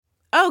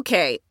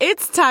Okay,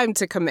 it's time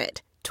to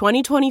commit.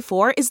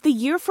 2024 is the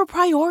year for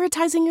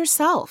prioritizing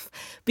yourself.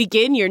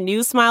 Begin your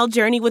new smile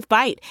journey with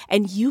Byte,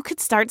 and you could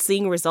start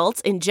seeing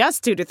results in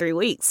just 2 to 3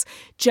 weeks.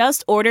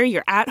 Just order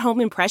your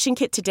at-home impression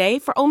kit today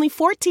for only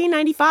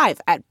 $14.95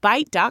 at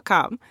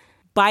Byte.com.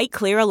 Byte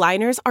Clear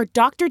aligners are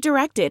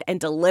doctor-directed and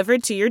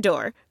delivered to your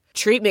door.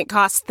 Treatment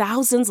costs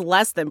thousands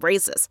less than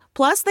braces.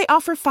 Plus, they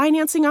offer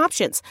financing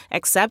options,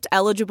 accept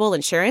eligible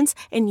insurance,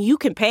 and you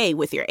can pay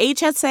with your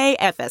HSA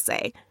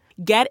FSA.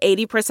 Get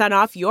 80%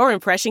 off your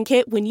impression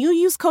kit when you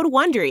use code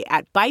WONDERY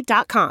at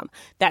Byte.com.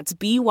 That's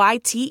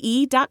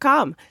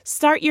BYTE.com.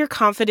 Start your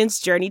confidence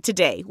journey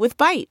today with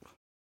Byte.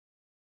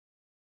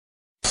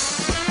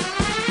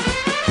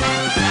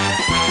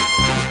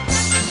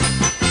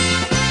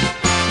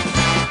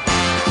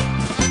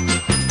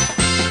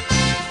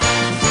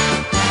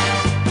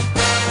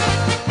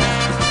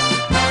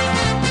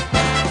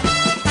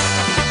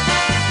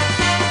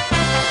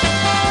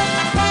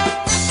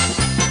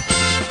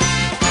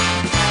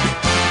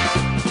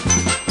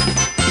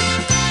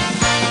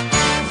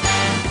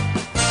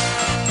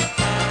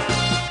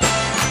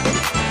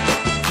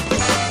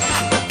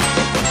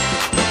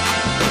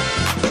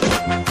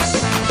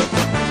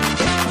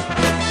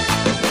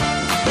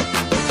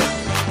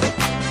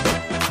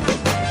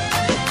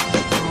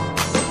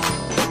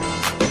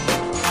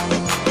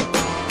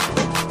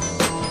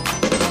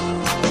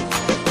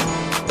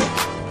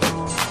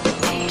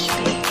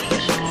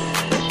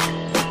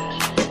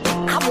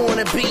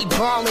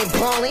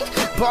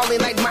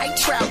 Ballin' like Mike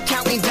Trout,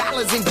 counting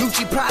dollars in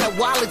Gucci Prada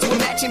wallets with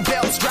matching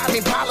belts,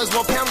 driving Pollers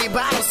while pounding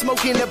bottles,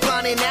 smoking a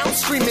blunt and out,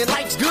 screaming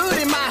life's good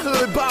in my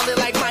hood, ballin'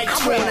 like Mike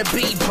Trout. I wanna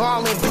be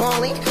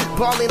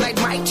ballin' like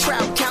Mike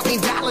Trout,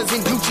 counting dollars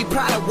in Gucci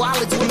Prada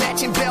wallets with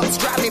matching belts,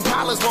 driving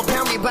Pollers while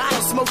pounding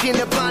bottles, smoking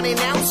a blunt and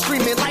out,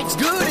 screaming life's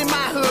good in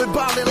my hood,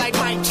 ballin' like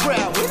Mike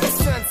Trout. When the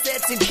sun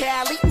sets in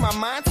Cali, my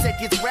mindset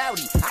gets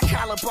rowdy. I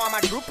call up all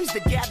my groupies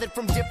that gathered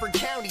from different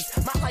counties.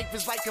 My life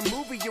is like a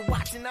movie you're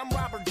watching. I'm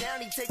Robert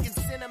Downey taking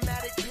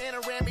cinematic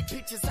panoramic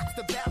pictures off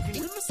the balcony.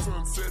 When the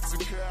sun sets in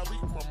Cali,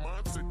 my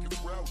mindset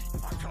gets rowdy.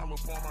 I call up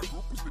all my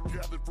groupies that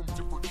gathered from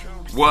different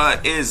counties.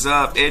 What is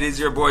up? It is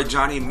your boy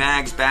Johnny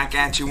Mags back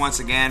at you once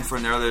again for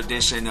another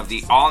edition of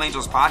the All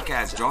Angels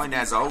Podcast, joined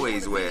as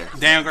always with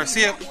Daniel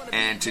Garcia.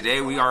 And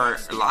today we are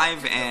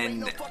live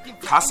in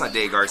Casa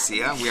de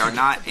Garcia. We are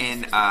not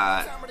in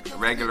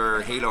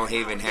regular Halo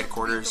Haven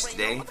headquarters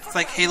today. It's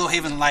like Halo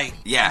Haven Light.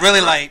 Yeah.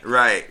 Really light.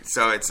 Right.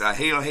 So it's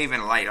Halo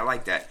Haven Light. I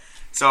like that.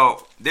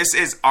 So this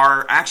is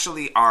our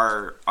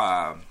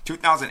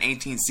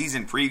 2018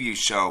 season preview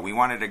show. We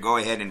wanted to go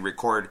ahead and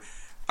record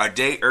a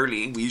day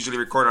early. We usually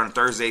record on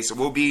Thursday, so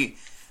we'll be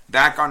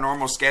back on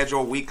normal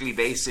schedule, weekly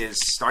basis,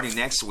 starting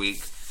next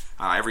week,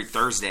 every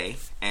Thursday.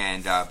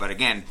 And but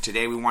again,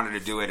 today we wanted to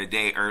do it a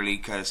day early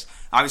because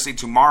obviously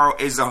tomorrow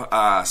is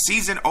a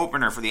season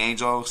opener for the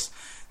Angels.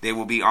 They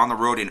will be on the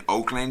road in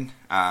Oakland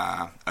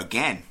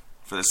again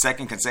for the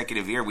second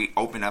consecutive year. We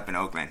open up in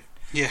Oakland.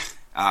 Yeah.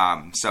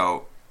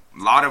 So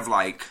a lot of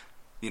a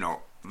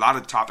lot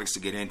of topics to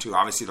get into.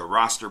 Obviously, the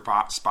roster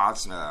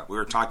spots. We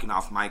were talking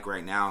off mic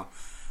right now.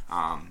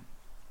 I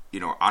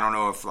don't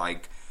know if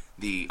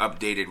the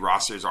updated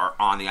rosters are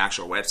on the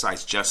actual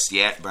websites just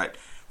yet, but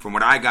from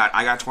what I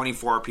got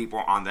 24 people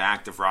on the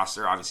active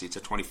roster. Obviously, it's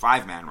a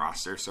 25-man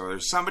roster, so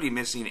there's somebody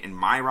missing in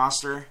my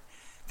roster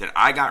that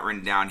I got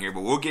written down here.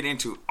 But we'll get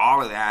into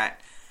all of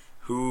that,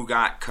 who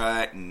got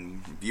cut,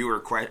 and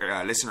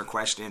listener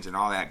questions, and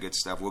all that good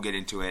stuff. We'll get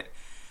into it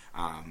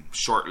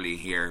shortly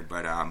here,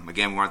 but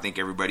again, we want to thank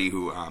everybody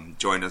who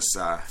joined us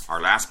our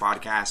last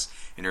podcast,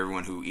 and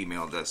everyone who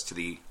emailed us to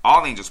the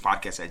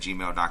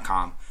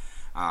allangelspodcast@gmail.com.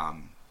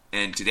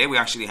 And today we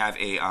actually have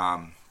a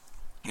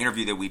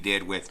interview that we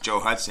did with Joe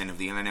Hudson of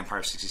the Inland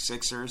Empire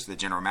 66ers, the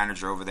general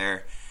manager over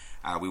there.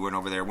 We went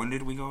over there. When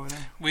did we go over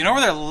there? We went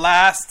over there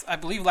last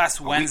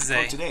Wednesday.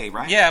 We could go today,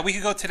 right? Yeah, we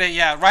could go today.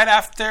 Yeah, right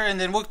after, and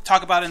then we'll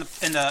talk about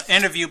it in the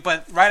interview.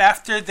 But right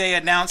after they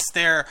announced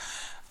their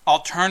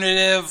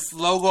alternative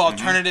logo,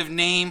 alternative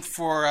name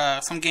for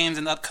some games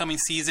in the upcoming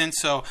season.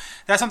 So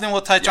that's something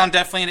we'll touch on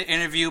definitely in the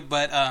interview.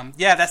 But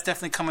that's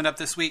definitely coming up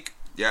this week.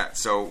 Yeah,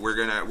 so we're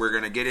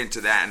gonna get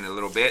into that in a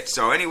little bit.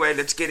 So anyway,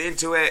 let's get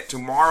into it.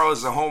 Tomorrow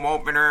is the home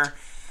opener.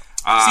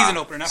 Season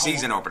opener, not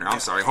season opener.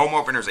 I'm sorry. Home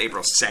opener is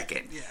April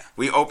 2nd. Yeah.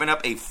 We open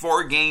up a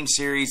 4-game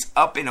series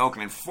up in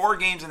Oakland. 4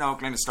 games in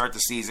Oakland to start the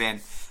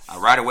season.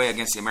 Right away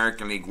against the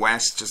American League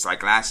West, just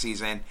like last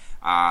season.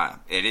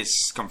 It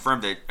is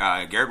confirmed that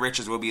Garrett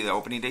Richards will be the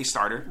opening day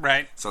starter.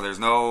 Right. So there's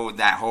no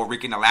that whole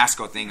Ricky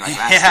Nolasco thing like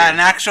last year. Yeah, an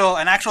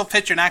actual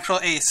pitcher, an actual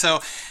ace. So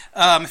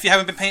if you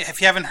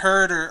haven't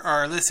heard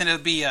or listened,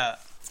 it'll be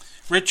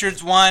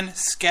Richards 1,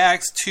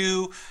 Skaggs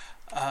 2.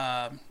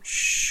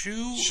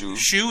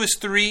 Shu is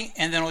 3,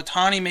 and then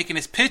Ohtani making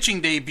his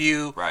pitching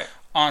debut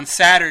on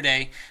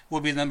Saturday will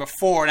be number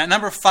 4. Now,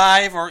 number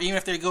 5, or even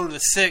if they go to the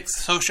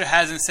 6, Sosha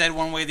hasn't said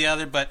one way or the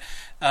other, but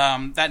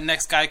that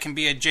next guy can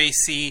be a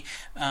JC.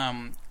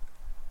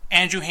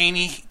 Andrew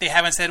Haney, they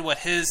haven't said what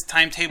his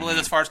timetable is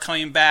as far as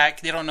coming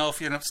back. They don't know if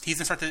he's going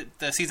to start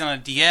the season on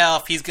a DL,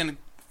 if he's going to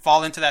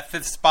fall into that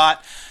 5th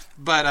spot.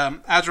 But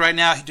as of right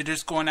now, they're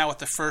just going out with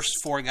the first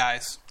 4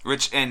 guys.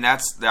 That's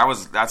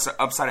the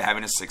upside of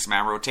having a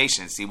 6-man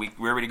rotation. See,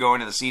 we're ready to go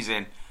into the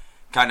season.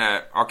 Kind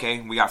of, okay,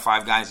 we got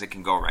 5 guys that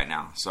can go right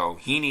now. So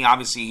Heaney,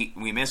 obviously,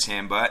 we miss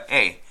him, but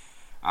hey,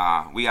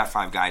 we got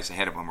 5 guys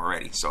ahead of him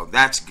already. So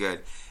that's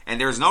good. And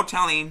there's no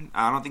telling,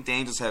 I don't think the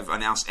Angels have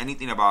announced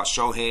anything about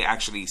Shohei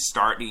actually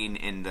starting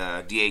in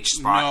the DH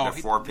spot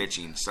before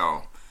pitching.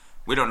 So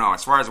we don't know.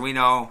 As far as we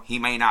know, he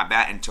may not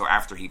bat until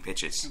after he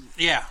pitches.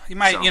 Yeah, he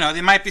might. So,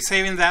 they might be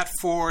saving that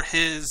for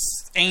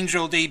his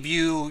Angel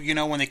debut,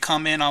 when they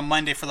come in on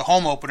Monday for the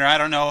home opener. I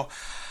don't know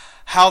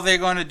how they're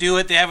going to do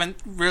it. They haven't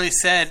really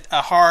said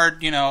a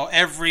hard,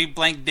 every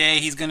blank day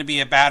he's going to be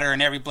a batter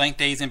and every blank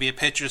day he's going to be a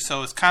pitcher.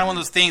 So it's kind of one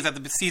of those things that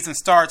the season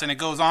starts and it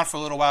goes on for a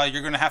little while.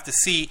 You're going to have to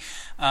see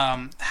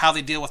how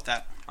they deal with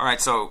that. All right,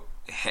 so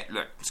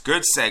look, it's a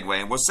good segue,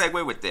 and we'll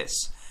segue with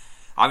this.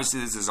 Obviously,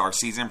 this is our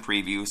season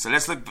preview. So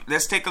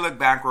let's take a look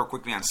back real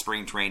quickly on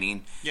spring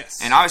training. Yes.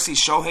 And obviously,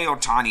 Shohei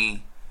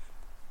Ohtani,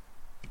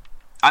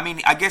 I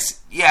mean, I guess,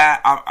 yeah,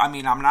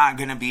 I'm not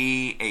going to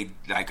be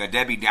a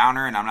Debbie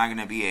Downer, and I'm not going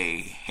to be a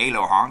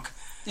Halo honk.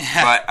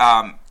 Yeah.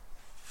 But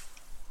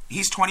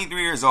he's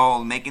 23 years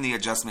old, making the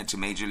adjustment to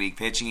Major League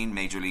pitching,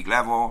 Major League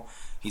level.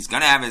 He's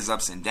going to have his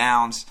ups and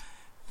downs.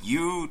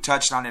 You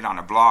touched on it on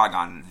a blog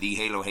on The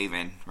Halo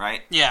Haven,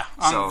 right? Yeah,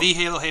 on The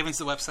Halo Haven's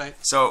the website.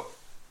 So,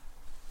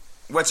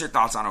 what's your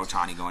thoughts on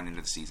Ohtani going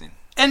into the season?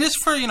 And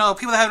just for, people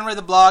that haven't read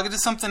the blog, it's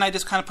just something I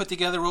just kind of put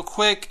together real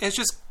quick. It's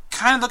just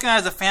kind of looking at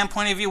it as a fan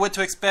point of view, what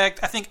to expect.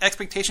 I think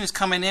expectations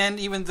coming in,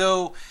 even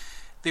though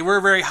they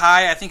were very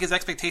high, I think his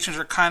expectations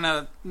are kind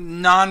of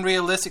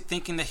non-realistic,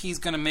 thinking that he's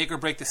going to make or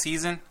break the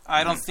season.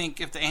 I don't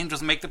think if the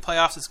Angels make the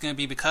playoffs, it's going to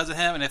be because of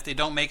him. And if they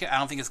don't make it, I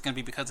don't think it's going to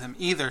be because of him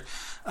either.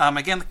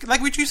 Again,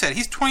 like what you said,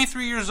 he's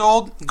 23 years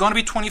old, going to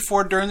be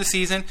 24 during the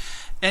season.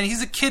 And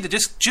he's a kid that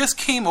just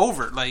came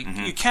over.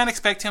 You can't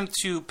expect him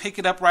to pick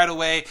it up right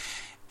away.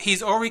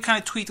 He's already kind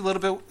of tweaked a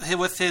little bit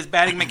with his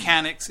batting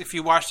mechanics. If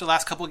you watch the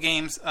last couple of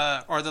games,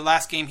 or the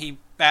last game he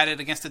batted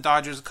against the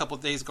Dodgers a couple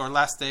of days ago,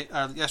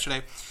 or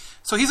yesterday.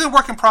 So he's a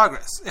work in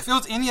progress. If it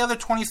was any other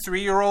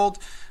 23-year-old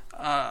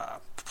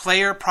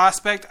player,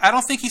 prospect, I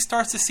don't think he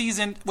starts the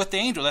season with the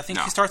Angels. I think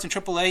he starts in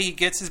AAA. He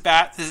gets his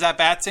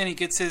at-bats in. He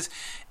gets his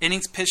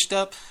innings pitched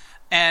up.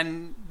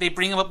 And they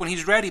bring him up when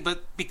he's ready.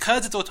 But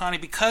because it's Ohtani,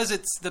 because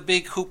it's the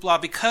big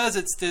hoopla, because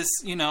it's this,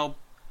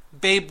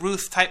 Babe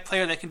Ruth-type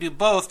player that can do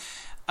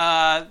both,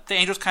 the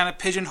Angels kind of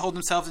pigeonholed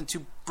themselves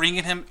into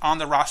bringing him on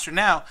the roster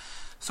now.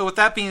 So with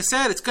that being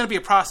said, it's going to be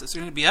a process. There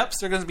are going to be ups,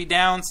 there are going to be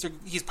downs.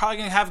 He's probably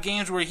going to have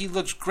games where he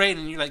looks great,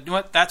 and you're like, you know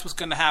what, that's what's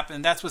going to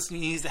happen. That's what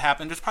needs to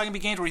happen. There's probably going to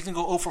be games where he's going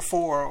to go 0 for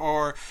 4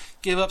 or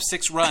give up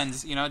 6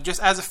 runs. Just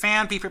as a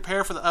fan, be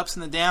prepared for the ups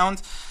and the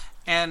downs.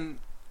 And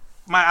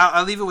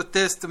I'll leave it with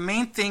this. The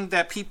main thing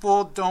that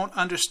people don't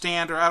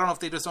understand, or I don't know if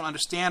they just don't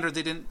understand or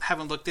they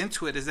haven't looked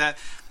into it, is that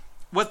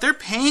what they're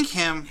paying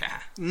him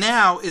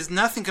now is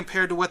nothing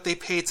compared to what they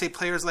paid, say,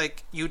 players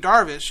like Yu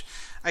Darvish.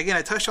 Again,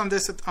 I touched on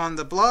this on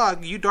the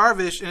blog. Yu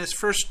Darvish, in his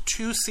first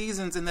 2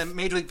 seasons in the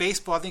Major League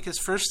Baseball, I think his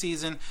first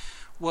season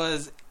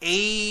was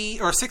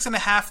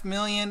 $6.5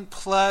 million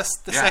plus.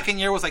 The second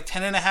year was like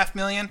 $10.5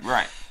 million.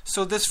 Right.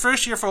 So this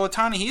first year for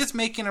Ohtani, he is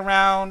making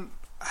around,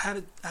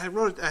 I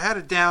had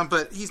it down,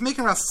 but he's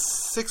making around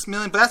 $6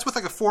 million. But that's with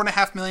like a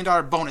 $4.5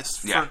 million bonus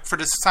for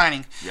this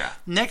signing. Yeah.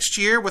 Next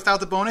year, without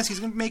the bonus, he's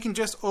going to be making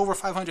just over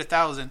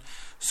 $500,000.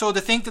 So to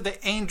think that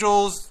the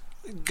Angels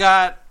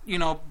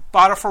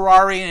bought a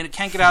Ferrari and it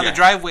can't get out of the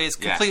driveway is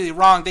completely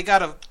wrong. They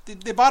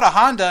bought a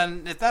Honda,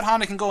 and if that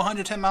Honda can go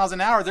 110 miles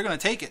an hour, they're going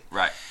to take it.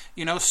 Right.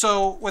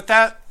 So with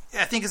that,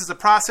 I think this is a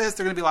process.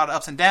 There are going to be a lot of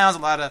ups and downs, a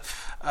lot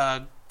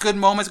of good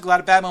moments, a lot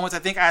of bad moments. I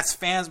think as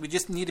fans, we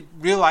just need to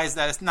realize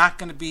that it's not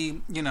going to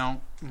be,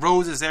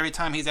 roses every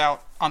time he's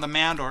out on the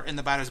mound or in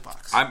the batter's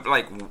box. I'm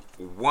like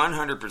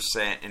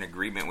 100% in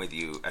agreement with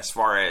you as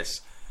far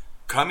as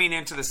coming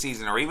into the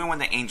season, or even when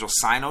the Angels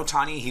signed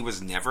Ohtani, he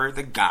was never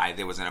the guy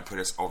that was going to put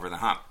us over the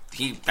hump.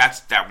 He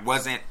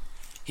wasn't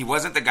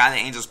the guy the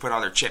Angels put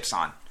all their chips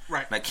on.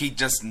 Right. Like, he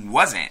just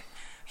wasn't.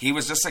 He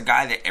was just a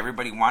guy that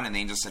everybody wanted, and the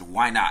Angels said,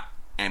 why not?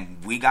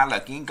 And we got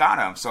lucky and got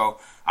him.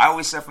 So I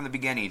always said from the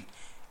beginning,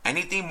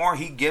 anything more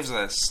he gives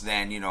us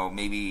than,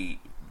 maybe,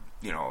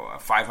 a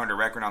 500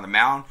 record on the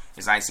mound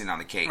is icing on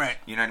the cake. Right.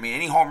 You know what I mean?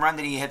 Any home run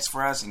that he hits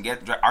for us and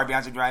get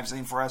RBIs and drives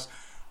in for us,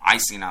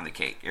 icing on the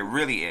cake. It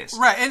really is.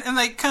 Right. And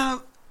like, kind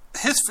of,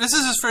 this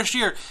is his first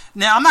year.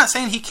 Now, I'm not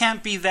saying he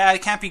can't be that. He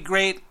can't be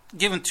great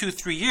given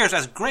 2-3 years.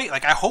 That's great.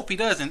 Like, I hope he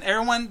does. And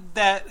everyone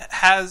that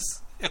has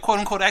a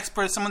quote-unquote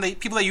expert, some of the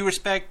people that you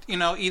respect,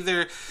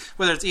 either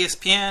whether it's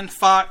ESPN,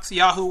 Fox,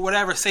 Yahoo,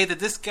 whatever, say that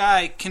this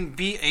guy can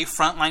be a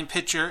frontline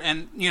pitcher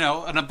and,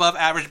 an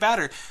above-average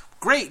batter.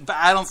 Great, but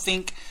I don't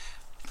think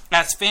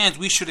as fans,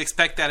 we should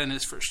expect that in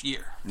his first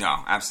year.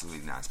 No,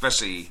 absolutely not.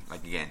 Especially,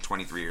 like, again,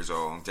 23 years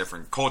old,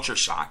 different culture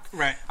shock.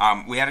 Right.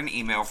 We had an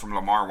email from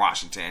Lamar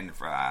Washington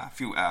for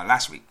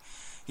last week.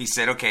 He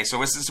said, okay, so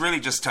this is really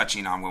just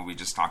touching on what we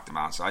just talked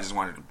about. So I just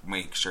wanted to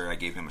make sure I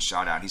gave him a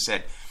shout out. He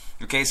said,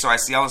 okay, so I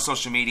see all the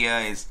social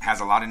media has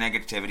a lot of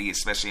negativity,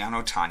 especially on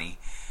Ohtani.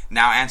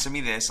 Now answer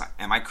me this.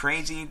 Am I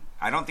crazy?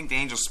 I don't think the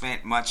Angels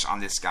spent much on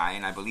this guy,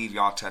 and I believe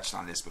y'all touched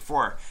on this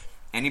before.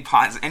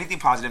 Anything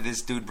positive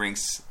this dude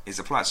brings is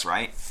a plus,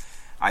 right?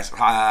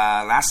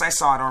 Last I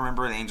saw, I don't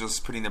remember the Angels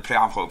putting their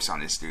playoff hopes on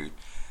this dude.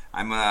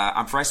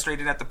 I'm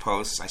frustrated at the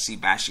posts I see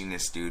bashing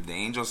this dude. The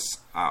Angels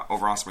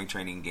overall spring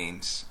training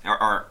games,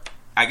 or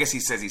I guess he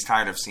says he's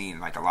tired of seeing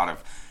like a lot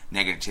of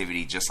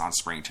negativity just on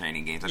spring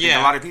training games. I think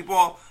a lot of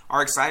people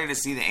are excited to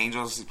see the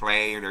Angels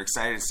play, or they're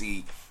excited to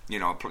see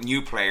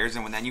new players,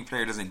 and when that new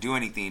player doesn't do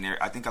anything,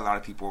 I think a lot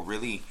of people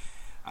really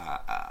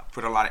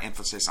put a lot of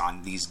emphasis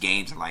on these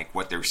games and like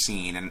what they're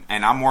seeing.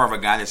 And I'm more of a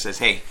guy that says,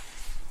 hey,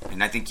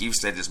 and I think you've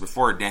said this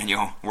before,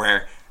 Daniel,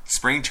 where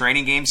spring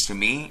training games to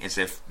me is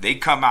if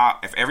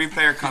every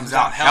player comes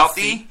out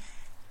healthy,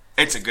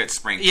 it's a good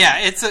spring training.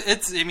 Yeah,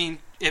 I mean,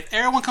 if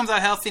everyone comes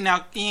out healthy,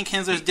 now Ian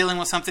Kinsler's dealing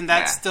with something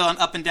that's still an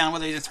up and down,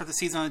 whether he didn't start the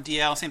season on the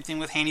DL, same thing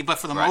with Haney, but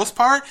for the most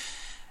part,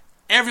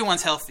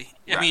 everyone's healthy.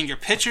 I mean, your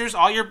pitchers,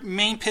 all your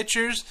main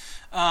pitchers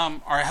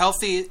are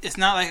healthy. It's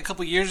not like a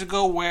couple years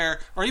ago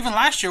or even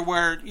last year,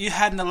 where you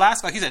had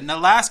Nolasco, like you said,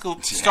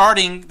 Nolasco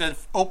starting the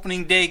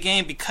opening day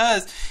game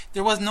because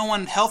there was no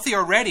one healthy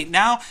or ready.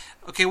 Now,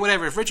 okay,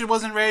 whatever. If Richard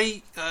wasn't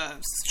ready,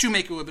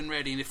 Shoemaker would have been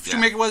ready. And if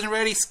Shoemaker wasn't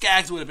ready,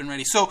 Skaggs would have been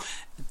ready. So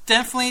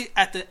definitely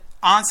at the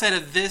onset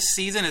of this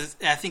season,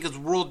 I think is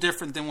real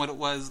different than what it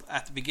was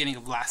at the beginning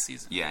of last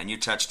season. Yeah, and you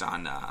touched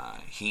on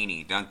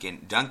Heaney.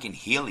 Duncan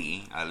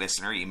Healy, a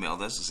listener,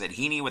 emailed us and said,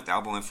 Heaney with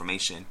elbow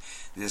inflammation.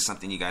 This is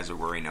something you guys are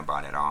worrying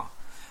about at all.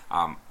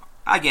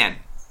 Again,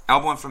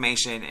 elbow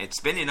inflammation, it's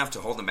been enough to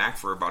hold him back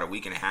for about a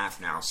week and a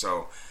half now.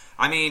 So,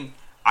 I mean,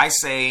 I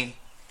say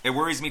it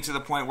worries me to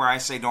the point where I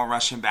say don't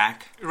rush him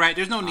back. Right,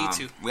 there's no need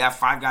to. We have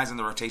 5 guys in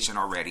the rotation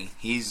already.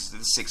 He's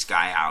the 6th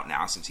guy out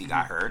now since he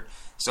got hurt.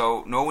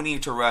 So no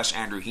need to rush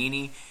Andrew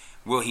Heaney.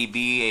 Will he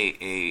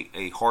be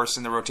a horse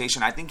in the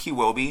rotation? I think he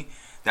will be.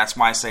 That's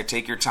why I said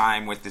take your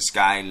time with this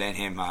guy. Let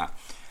him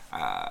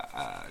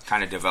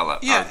kind of develop.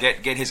 Yeah.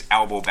 Get his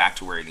elbow back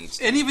to where it needs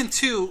to. And even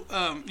too,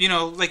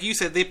 like you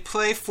said, they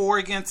play 4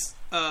 against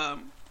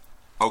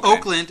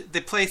Oakland.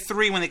 They play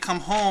 3 when they come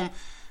home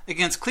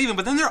against Cleveland.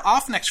 But then they're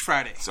off next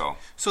Friday. So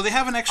they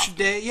have an extra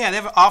day. Yeah, they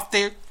have an off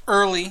day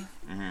early.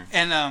 Mm-hmm.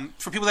 And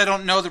for people that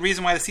don't know, the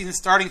reason why the season's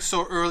starting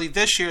so early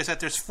this year is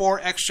that there's 4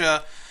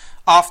 extra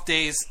off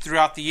days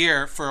throughout the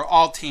year for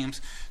all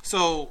teams.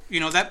 So,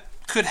 that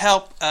could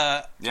help.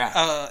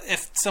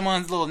 If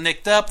someone's a little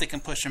nicked up, they can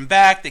push him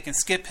back. They can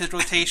skip his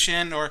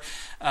rotation. Or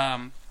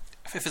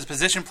if it's a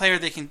position player,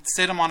 they can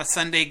sit him on a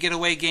Sunday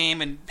getaway game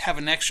and have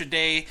an extra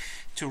day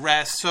to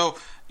rest. So,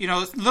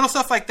 little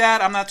stuff like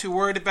that I'm not too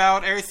worried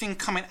about. Everything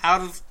coming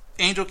out of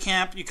Angel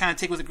Camp, you kind of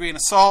take with a grain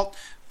of salt.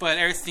 But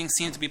everything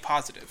seems to be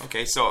positive.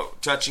 Okay, so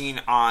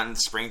touching on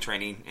spring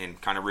training and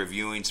kind of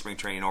reviewing spring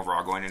training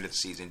overall going into the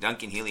season,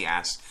 Duncan Healy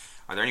asked,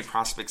 are there any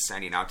prospects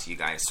standing out to you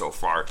guys so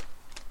far?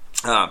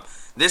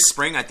 This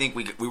spring, I think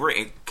we were,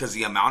 because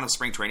the amount of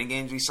spring training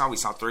games we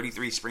saw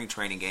 33 spring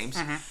training games.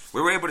 Mm-hmm.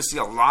 We were able to see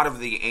a lot of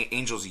the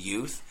Angels'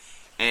 youth.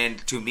 And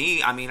to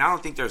me, I mean, I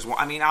don't think there's one.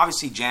 I mean,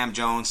 obviously, Jam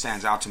Jones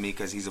stands out to me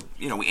because he's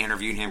we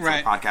interviewed him for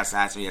the podcast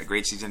last week. He had a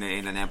great season in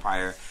Inland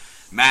Empire.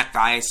 Matt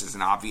Thaiss is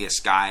an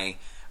obvious guy.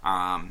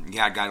 You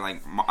had a guy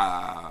like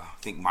I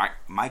think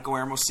Michael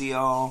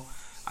Hermosillo.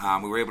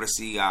 We were able to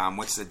see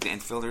what's the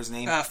infielder's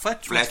name?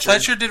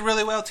 Fletcher did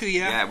really well too.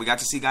 Yeah, we got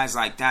to see guys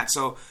like that.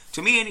 So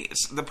to me,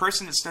 the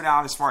person that stood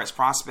out as far as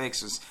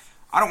prospects is,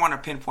 I don't want to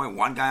pinpoint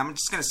one guy. I'm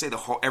just going to say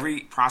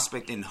every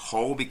prospect in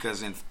whole,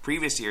 because in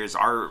previous years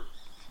our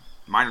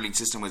minor league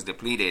system was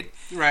depleted.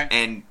 Right.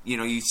 And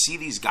you see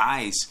these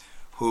guys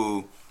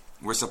who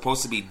were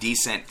supposed to be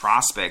decent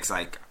prospects.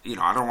 Like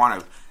I don't want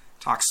to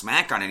talk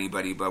smack on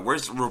anybody, but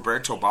where's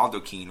Roberto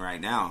Baldacchini right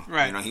now?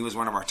 Right. He was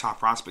one of our top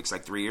prospects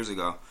like 3 years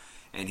ago,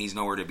 and he's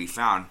nowhere to be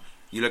found.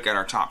 You look at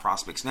our top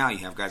prospects now, you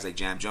have guys like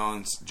Jam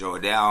Jones, Joe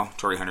Adell,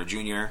 Torrey Hunter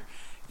Jr.,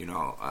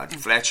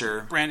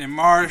 Fletcher, Brandon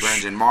Marsh,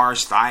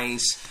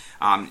 Thaiss.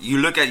 You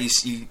look at you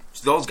see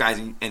those guys,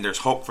 and there's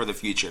hope for the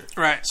future.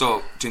 Right.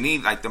 So to me,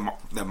 like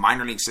the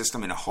minor league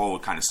system in a whole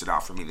kind of stood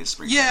out for me this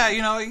spring. Yeah,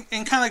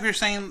 and kind of like we were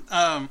saying,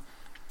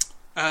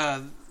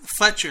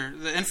 Fletcher,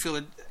 the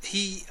infielder,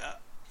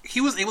 he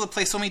was able to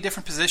play so many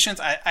different positions.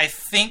 I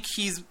think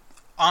he's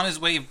on his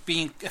way of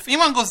being... If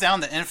anyone goes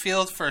down the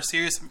infield for a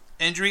serious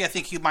injury, I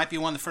think he might be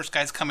one of the first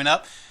guys coming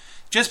up,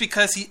 just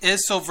because he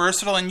is so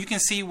versatile. And you can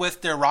see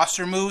with their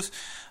roster moves,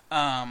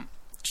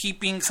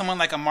 keeping someone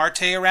like a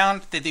Marte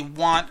around that they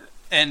want,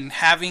 and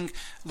having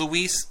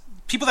Luis,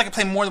 people that can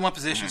play more than one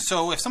position. Mm-hmm.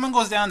 So if someone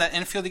goes down that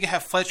infield, you can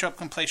have Fletcher up,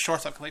 can play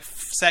shortstop, can play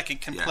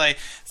second, can play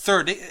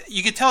third.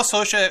 You can tell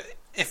Scioscia,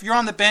 if you're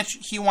on the bench,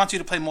 he wants you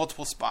to play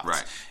multiple spots.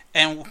 Right.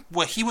 And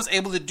what he was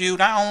able to do,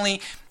 not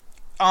only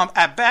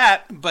at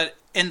bat, but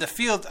in the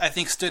field, I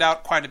think stood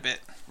out quite a bit.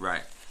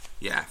 Right.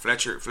 Yeah,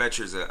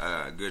 Fletcher's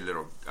a good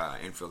little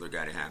infielder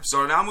guy to have.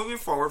 So now moving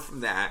forward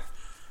from that,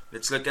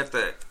 let's look at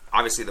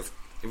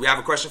we have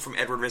a question from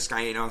Edward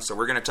Vizcaíno, so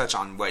we're going to touch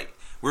on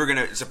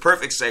it's a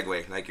perfect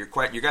segue. Like your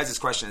guys'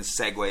 question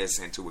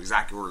segues into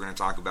exactly what we're going to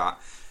talk about.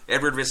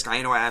 Edward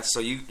Vizcaíno asks, so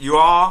you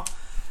all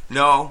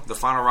know the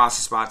final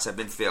roster spots have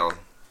been filled.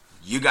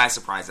 You guys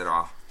surprised at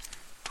all?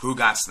 Who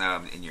got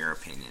snubbed in your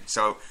opinion?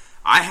 So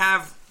I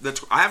have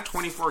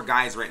 24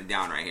 guys written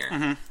down right here.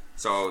 Mm-hmm.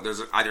 So there's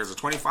a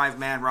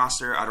 25-man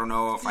roster. I don't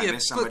know if I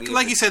missed somebody.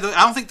 Like you said,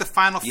 I don't think the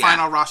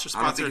final roster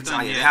spots are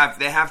done yet.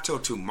 They have till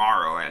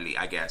tomorrow, at least,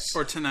 I guess.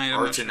 Or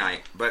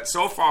tonight. But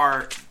so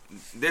far,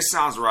 this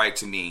sounds right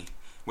to me,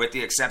 with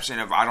the exception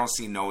of I don't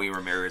see Noe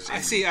Ramirez.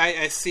 I see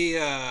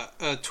a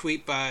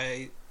tweet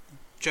by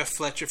Jeff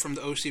Fletcher from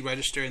the OC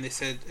Register, and they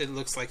said it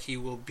looks like he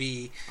will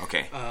be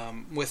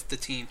with the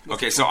team.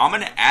 So I'm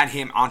going to add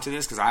him onto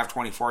this because I have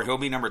 24. He'll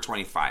be number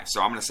 25.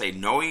 So I'm going to say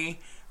Noe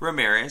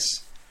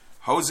Ramirez,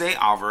 Jose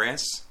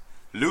Alvarez,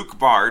 Luke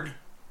Bard,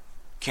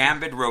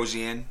 Cam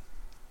Bedrosian,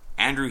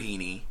 Andrew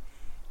Heaney,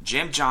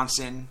 Jim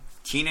Johnson,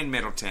 Keenan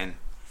Middleton,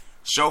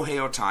 Shohei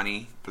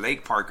Ohtani,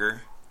 Blake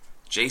Parker,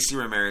 J.C.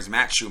 Ramirez,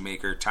 Matt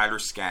Shoemaker, Tyler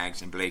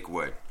Skaggs, and Blake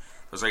Wood.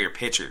 Those are your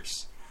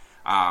pitchers.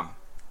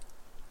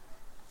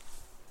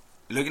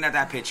 Looking at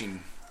that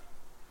pitching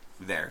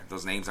there,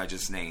 those names I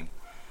just named,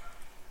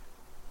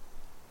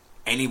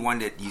 anyone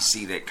that you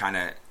see that kind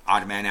of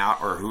odd man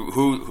out, or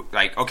who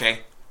like, okay,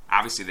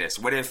 obviously this.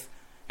 What if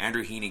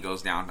Andrew Heaney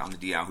goes down on the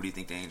DL? Who do you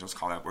think the Angels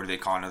call up? Or do they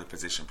call another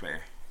position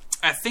player?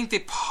 I think they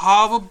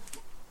probably...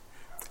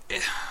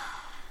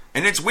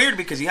 And it's weird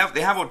because they have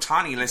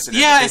Ohtani listed.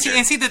 Yeah,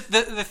 and see the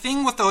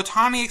thing with the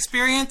Ohtani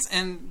experience,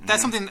 and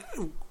that's something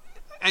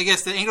I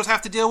guess the Angels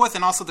have to deal with,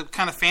 and also the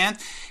kind of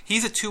fans.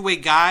 He's a two-way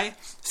guy,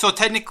 so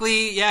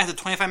technically, it's a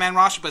 25-man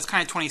roster, but it's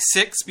kind of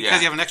 26 because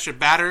you have an extra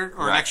batter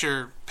or an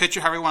extra pitcher,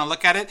 however you want to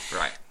look at it.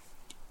 Right.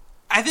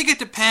 I think it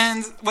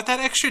depends. With that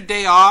extra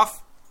day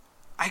off,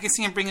 I can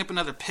see him bringing up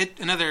another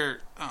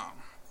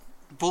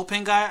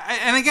bullpen guy.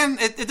 And again,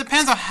 it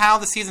depends on how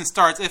the season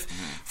starts. If,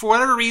 for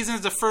whatever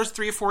reasons, the first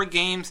 3 or 4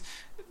 games,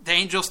 the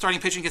Angels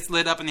starting pitching gets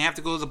lit up and they have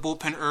to go to the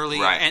bullpen early,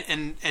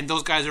 and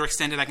those guys are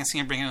extended, I can see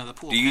him bringing another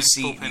bullpen. Do you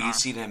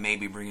see them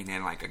maybe bringing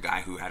in like a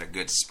guy who had a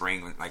good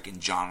spring, like in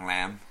John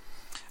Lamb?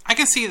 I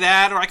can see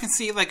that, or I can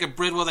see like a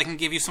Bridwell that can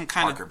give you some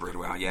kind Parker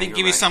Bridwell, they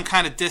give you some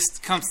kind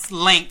of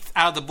length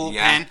out of the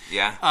bullpen.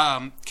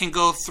 Can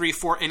go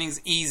 3-4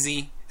 innings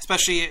easy.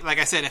 Especially, like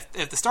I said,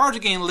 if the Stars are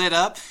getting lit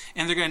up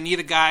and they're going to need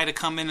a guy to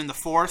come in the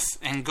 4th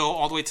and go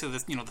all the way to the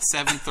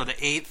 7th or the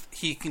 8th,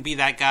 he can be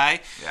that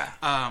guy.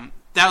 Yeah.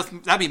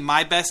 That'd be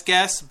my best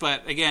guess.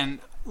 But again,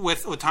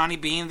 with Ohtani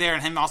being there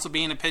and him also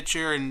being a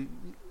pitcher,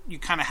 and you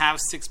kind of have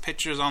 6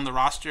 pitchers on the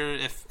roster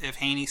if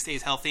Heaney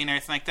stays healthy and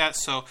everything like that.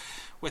 So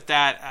with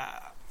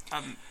that,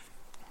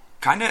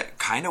 kind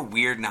of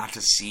weird not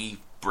to see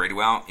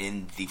Bridwell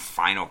in the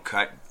final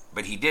cut.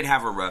 But he did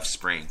have a rough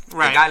spring.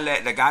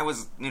 Right. The guy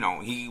was,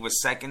 he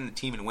was second in the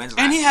team in wins.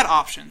 And he had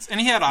options.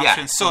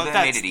 Yeah, so that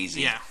made it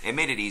easy. Yeah. It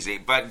made it easy.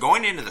 But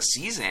going into the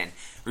season,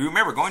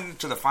 remember, going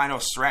into the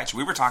final stretch,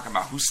 we were talking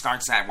about who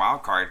starts that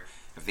wild card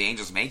if the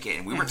Angels make it.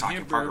 And we were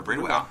talking Parker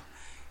Bridwell.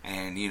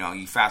 And,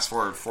 you fast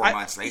forward 4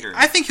 months later.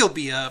 I think he'll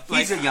be up.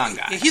 He's a young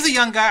guy. He's a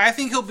young guy. I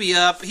think he'll be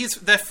up. He's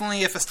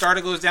definitely, if a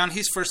starter goes down,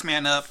 he's first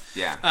man up.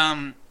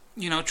 Yeah.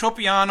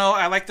 Tropiano,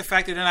 I like the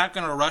fact that they're not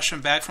going to rush him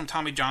back from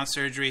Tommy John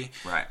surgery.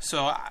 Right.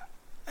 So,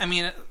 I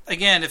mean,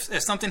 again, if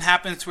something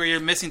happens where you're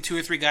missing 2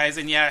 or 3 guys,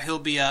 then he'll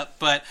be up.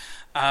 But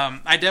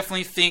I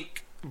definitely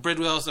think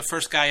Bridwell is the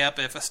first guy up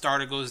if a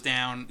starter goes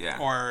down,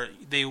 or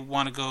they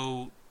want to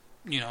go,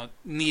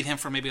 need him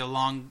for maybe a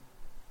long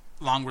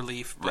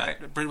relief.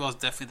 But Bridwell is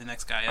definitely the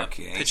next guy up,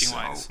 pitching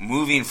wise.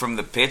 Moving from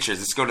the pitchers,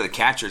 let's go to the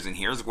catchers, and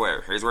here's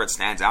where it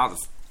stands out.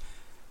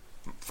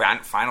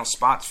 Final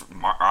spots,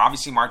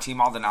 obviously Martín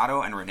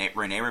Maldonado and Rene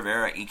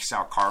Rivera ekes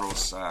out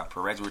Carlos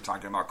Perez. We were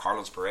talking about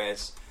Carlos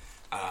Perez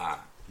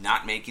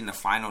not making the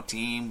final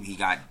team. He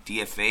got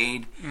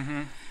DFA'd.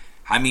 Mm-hmm.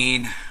 I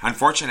mean,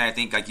 unfortunately, I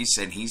think, like you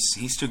said,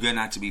 he's too good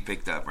not to be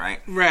picked up, right?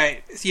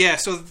 Right. Yeah,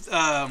 so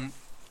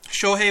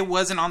Shohei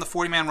wasn't on the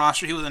 40-man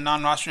roster. He was a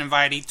non-roster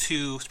invitee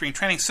to spring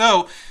training.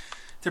 So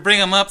to bring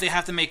him up, they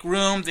have to make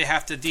room. They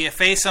have to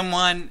DFA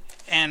someone.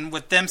 And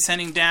with them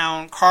sending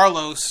down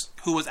Carlos,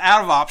 who was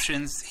out of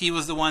options, he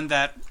was the one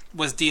that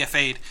was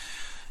DFA'd.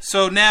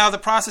 So now the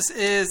process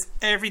is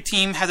every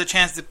team has a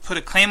chance to put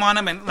a claim on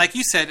him. And like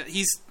you said,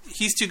 he's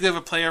too good of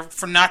a player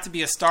for not to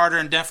be a starter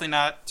and definitely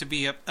not to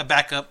be a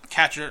backup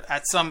catcher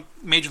at some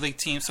major league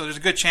team. So there's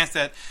a good chance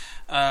that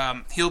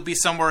he'll be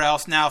somewhere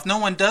else. Now, if no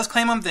one does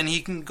claim him, then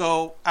he can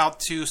go out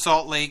to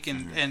Salt Lake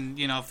and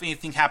if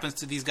anything happens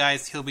to these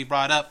guys, he'll be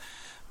brought up.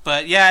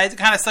 But, yeah, it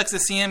kind of sucks to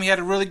see him. He had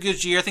a really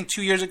good year. I think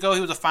 2 years ago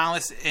he was a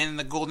finalist in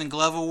the Golden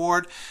Glove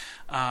Award.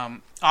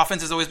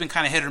 Offense has always been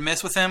kind of hit or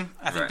miss with him.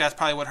 I think that's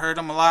probably what hurt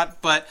him a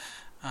lot. But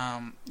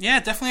Yeah,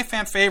 definitely a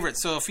fan favorite.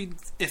 So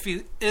if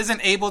he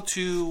isn't able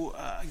to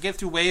get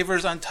through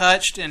waivers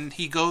untouched and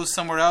he goes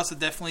somewhere else, it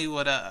definitely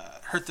would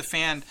hurt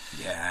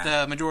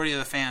the majority of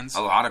the fans.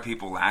 A lot of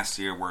people last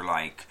year were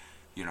like,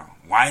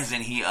 why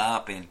isn't he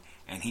up? And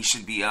he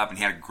should be up. And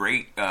he had a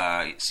great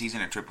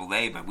season at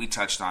AAA, but we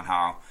touched on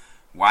how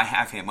why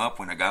have him up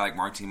when a guy like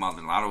Martin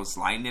Maldonado is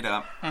lining it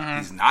up? Mm-hmm.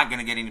 He's not going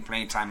to get any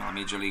playing time on the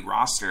Major League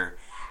roster.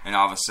 And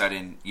all of a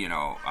sudden,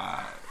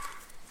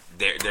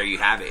 there you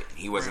have it.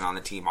 He wasn't on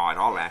the team at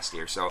all last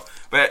year. So,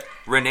 but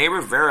Rene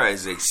Rivera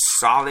is a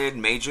solid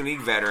Major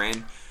League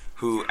veteran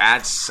who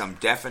adds some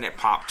definite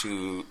pop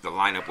to the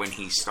lineup when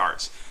he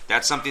starts.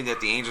 That's something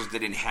that the Angels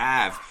didn't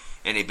have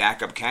in a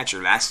backup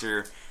catcher. Last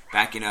year,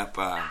 backing up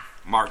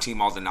Martin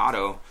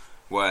Maldonado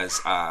was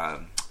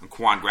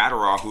Juan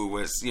Graterol, who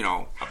was,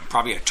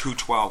 probably a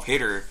 212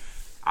 hitter.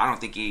 I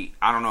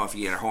don't know if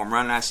he had a home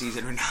run last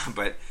season or not,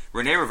 but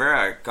Rene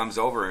Rivera comes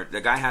over.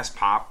 The guy has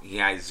pop. He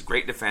is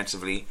great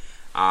defensively.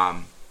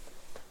 I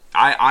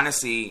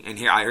honestly, and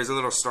here's a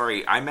little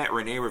story. I met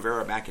Rene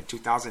Rivera back in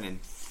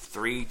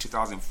 2003,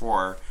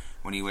 2004,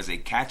 when he was a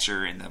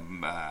catcher in the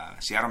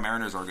Seattle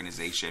Mariners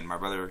organization. My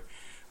brother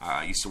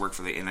used to work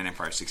for the Inland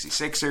Empire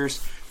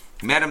 66ers.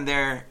 Met him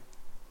there.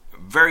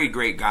 Very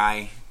great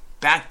guy.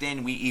 Back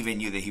then, we even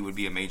knew that he would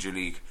be a major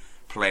league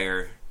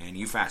player, and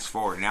you fast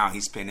forward, now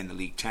he's been in the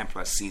league 10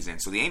 plus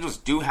seasons. So the Angels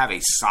do have a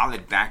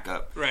solid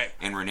backup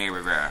in Rene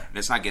Rivera.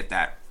 Let's not get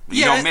that.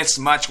 You don't miss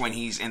much when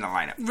he's in the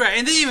lineup. Right,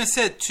 and they even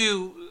said,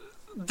 too,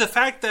 the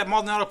fact that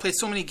Maldonado played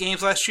so many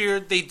games last year,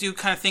 they do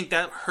kind of think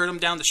that hurt him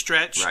down the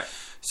stretch. Right.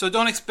 So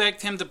don't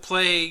expect him to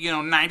play,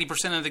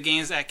 90% of the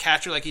games at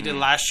catcher like he did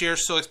last year.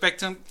 So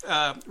expect him,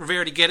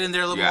 Rivera, to get in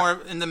there a little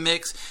more in the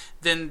mix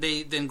than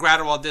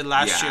Graterol did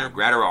last year.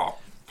 Graterol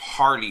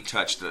hardly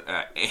touched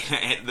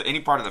any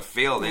part of the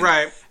field. And,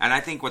 right. And I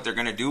think what they're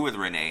going to do with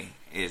Rene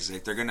is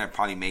that they're going to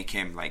probably make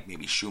him like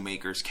maybe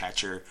Shoemaker's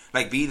catcher.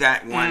 Like be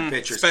that one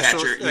pitcher's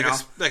catcher.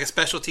 Like a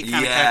specialty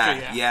kind of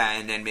catcher. Yeah,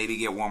 and then maybe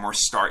get one more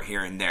start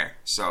here and there.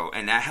 So,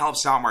 and that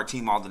helps out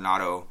Martin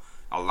Maldonado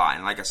a lot.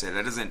 And like I said,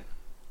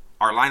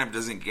 our lineup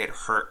doesn't get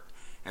hurt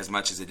as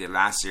much as it did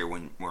last year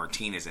when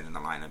Martin isn't in the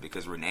lineup,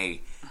 because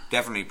Rene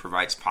definitely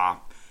provides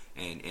pop.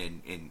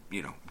 And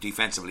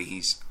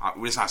defensively,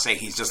 let's not say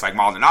he's just like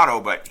Maldonado,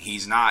 but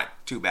he's not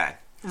too bad.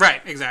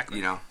 Right,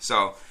 exactly. So,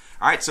 all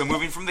right, so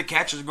moving from the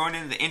catchers, going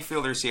into the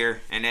infielders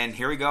here, and then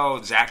here we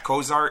go, Zach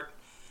Cozart,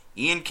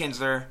 Ian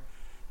Kinsler,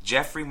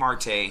 Jeffrey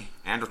Marte,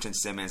 Andrelton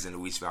Simmons, and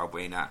Luis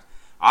Valbuena.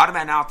 Odd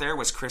man out there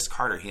was Chris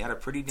Carter. He had a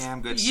pretty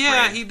damn good spring.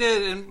 Yeah, he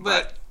did,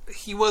 but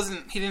he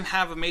didn't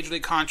have a major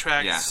league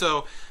contract,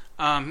 so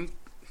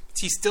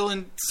he's still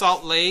in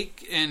Salt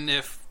Lake, and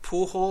if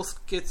Pujols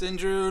gets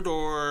injured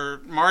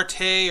or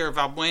Marte or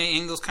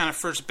Valbuena, those kind of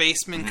first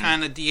baseman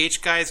kind of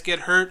DH guys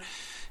get hurt,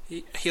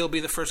 he'll be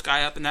the first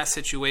guy up in that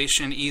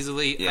situation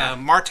easily. Yeah.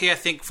 Marte, I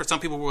think, for some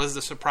people was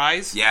the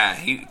surprise. Yeah,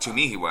 to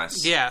me he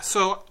was. Yeah,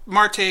 so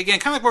Marte, again,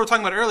 kind of like what we were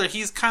talking about earlier,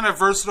 he's kind of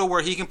versatile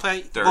where he can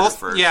play third both,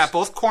 first. Yeah,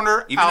 both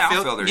corner, even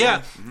outfield. Outfielder, yeah.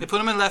 Mm-hmm. They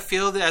put him in left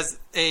field as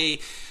a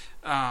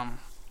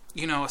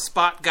a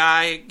spot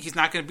guy. He's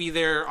not going to be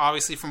there,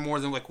 obviously, for more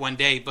than like one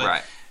day, but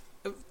right.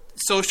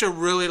 Socha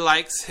really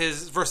likes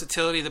his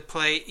versatility to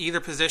play either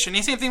position.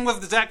 And same thing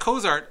with Zach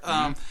Cozart.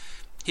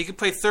 He could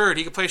play third.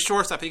 He could play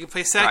shortstop. He could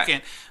play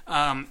second.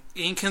 Right.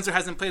 Ian Kinsler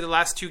hasn't played the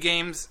last 2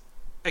 games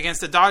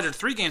against the Dodgers.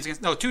 2 games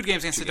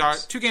against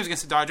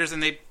the Dodgers,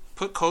 and they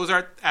put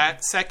Cozart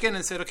at second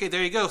and said, okay,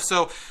 there you go.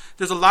 So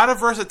there's a lot of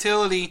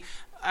versatility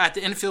at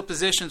the infield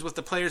positions with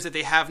the players that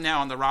they have now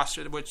on the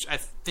roster, which I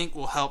think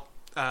will help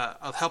a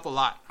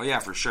lot. Oh yeah,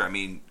 for sure. I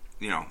mean,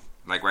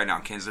 like right now,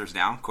 Kinsler's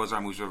down.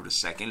 Cozart moves over to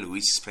second.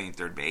 Luis is playing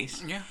third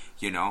base. Yeah.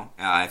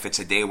 If it's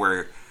a day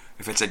where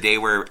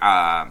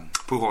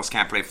Pujols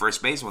can't play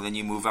first base, well then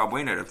you move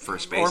Valbuena to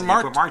first base and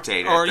you put Marte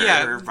to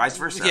third, or vice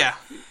versa.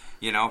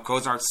 Yeah.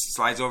 Cozart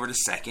slides over to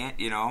second.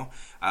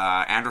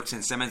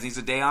 Andrelton Simmons needs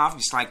a day off.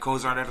 You slide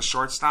Cozart at a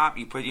shortstop.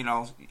 You put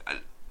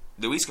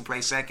Luis can play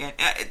second.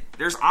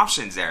 There's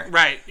options there.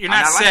 Right. You're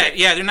not set.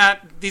 Yeah, they're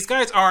not. These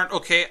guys aren't,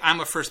 okay,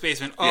 I'm a first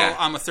baseman. Oh, yeah.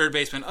 I'm a third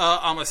baseman. Oh,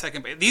 I'm a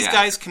second baseman. These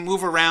guys can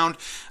move around.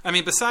 I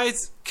mean,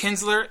 besides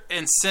Kinsler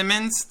and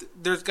Simmons,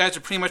 those guys are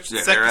pretty much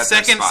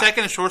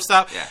second and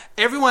shortstop. Yeah.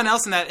 Everyone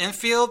else in that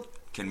infield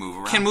can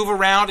move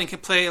around and can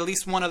play at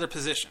least one other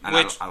position. And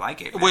I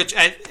like it, man. Which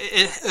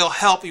it'll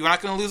help. You're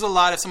not going to lose a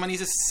lot. If someone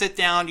needs to sit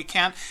down,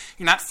 you're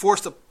not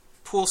forced to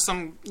pull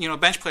some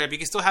bench player, but you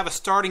can still have a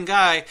starting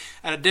guy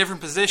at a different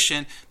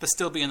position but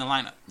still be in the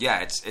lineup.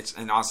 Yeah, it's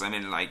and also, I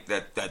mean, like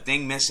that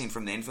thing missing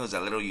from the infield is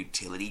that little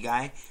utility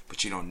guy,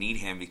 but you don't need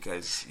him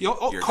because your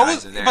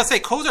guys are there. But say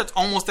Cozart's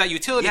almost that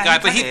utility guy,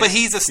 but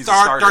he's a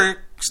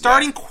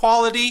starting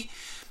quality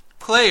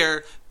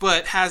player,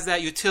 but has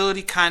that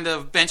utility kind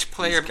of bench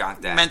player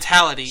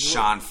mentality.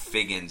 Sean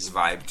Figgins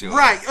vibe to him.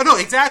 Right. Oh no,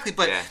 exactly.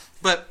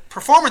 But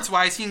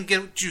performance-wise, he can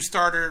get you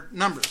starter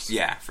numbers.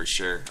 Yeah, for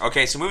sure.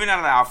 Okay, so moving on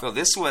to the outfield,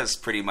 this was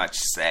pretty much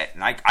set.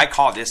 And I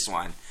call this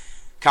one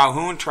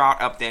Calhoun,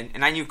 Trout, Upton,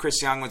 and I knew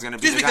Chris Young was going to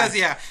be just the because,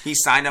 guy. He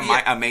signed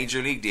a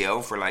major league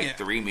deal for like Yeah.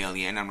 $3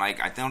 million. I'm like,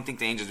 I don't think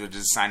the Angels would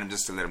just sign him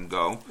just to let him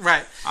go.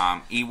 Right.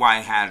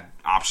 EY had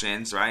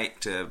options, right?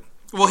 To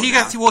Well, go he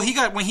down.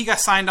 got when he got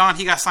signed on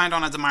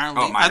as a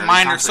minor league, minor league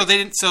minor. contract. So they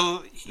didn't.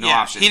 So No yeah,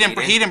 options he didn't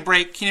needed.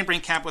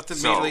 bring camp with the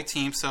So- major league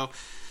team. So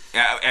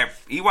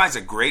EY's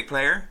a great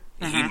player.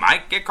 He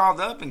might get called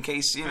up in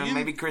case,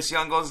 maybe Chris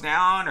Young goes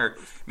down or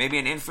maybe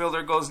an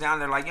infielder goes down.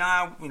 They're like,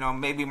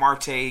 maybe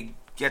Marte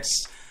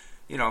gets,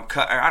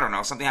 cut. Or I don't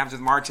know. Something happens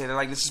with Marte. They're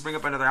like, let's just bring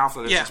up another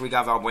outfielder since we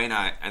got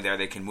Valbuena and there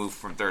they can move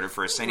from third to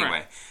first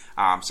anyway.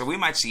 Right. So we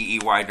might see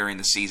EY during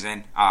the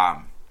season.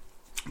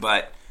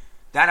 But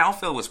that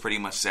outfield was pretty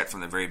much set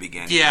from the very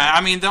beginning. yeah, right?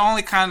 I mean the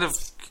only kind of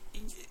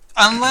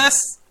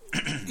unless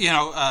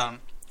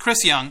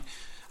Chris Young.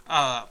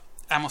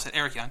 I almost said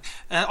Eric Young.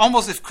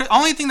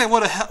 Only thing that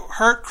would have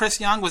hurt Chris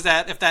Young was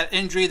that if that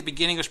injury at the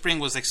beginning of spring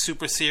was like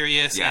super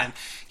serious and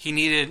he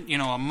needed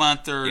a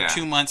month or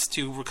 2 months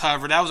to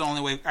recover. That was the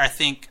only way I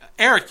think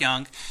Eric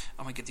Young.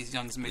 I'm gonna get these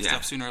Youngs mixed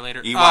up sooner or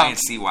later. EY and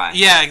CY.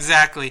 Yeah,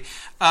 exactly.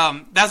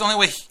 That was the only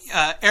way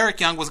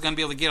Eric Young was going to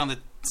be able to get on the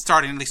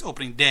starting at least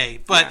opening day.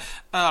 But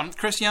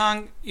Chris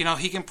Young,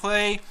 he can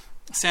play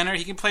center,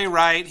 he can play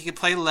right, he can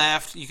play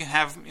left. You can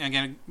have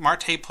again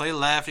Marte play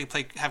left. You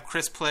can have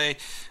Chris play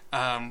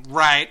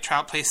right.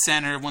 Trout play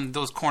center when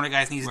those corner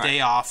guys need a day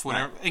off.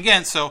 Whatever. Right.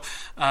 Again, so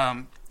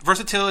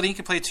versatility. You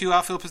can play 3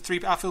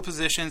 outfield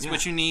positions,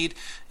 which you need,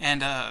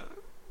 and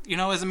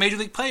as a major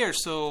league player,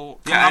 so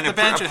coming off the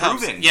bench, it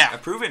helps. A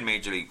proven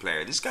major league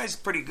player. This guy's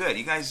pretty good.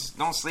 You guys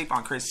don't sleep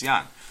on Chris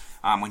Young.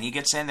 When he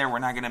gets in there, we're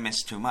not going to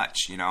miss too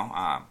much.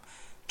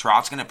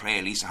 Trout's going to play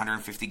at least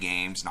 150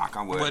 games, knock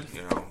on wood.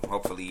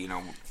 Hopefully,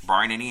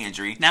 barring any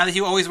injury. Now that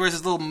he always wears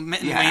his little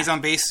mitten when he's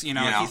on base, you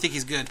think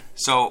he's good.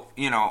 So,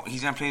 he's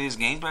going to play these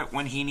games, but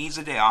when he needs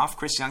a day off,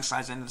 Chris Young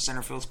slides into the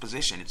center field's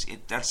position.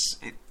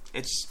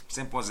 It's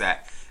simple as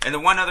that. And the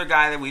one other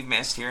guy that we've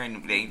missed here,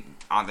 and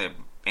on the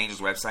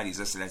Angels website, he's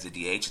listed as a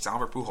DH. It's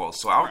Albert Pujols.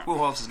 So Albert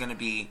Pujols is going to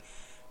be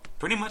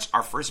pretty much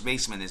our first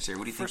baseman this year.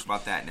 What do you think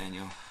about that,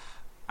 Daniel?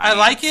 I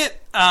like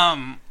it.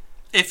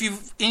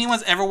 If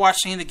anyone's ever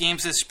watched any of the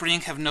games this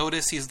spring, have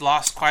noticed he's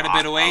lost quite a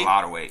bit of weight. A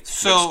lot of weight.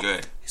 So looks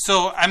good.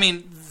 So I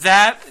mean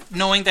that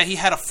knowing that he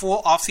had a full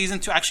off season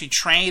to actually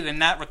train and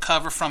not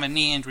recover from a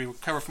knee injury,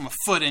 recover from a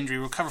foot injury,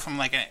 recover from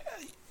like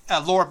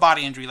a lower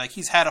body injury. Like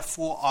he's had a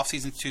full off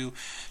season to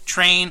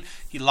train.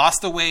 He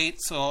lost the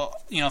weight, so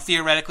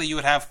theoretically you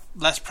would have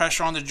less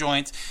pressure on the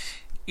joints.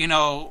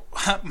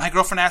 My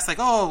girlfriend asked like,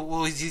 "Oh,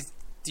 well,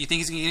 do you think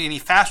he's going to get any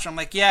faster?" I'm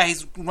like, yeah,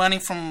 he's running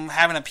from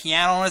having a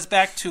piano on his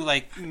back to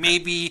like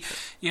maybe,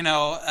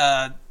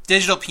 a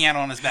digital piano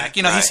on his back.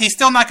 Right. He's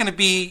still not going to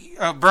be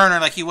a burner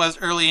like he was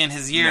early in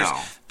his years. No.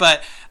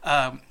 But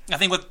I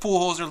think what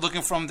Pujols are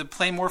looking for him to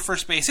play more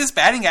first base. His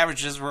batting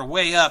averages were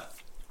way up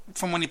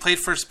from when he played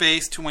first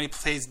base to when he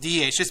plays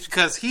DH, just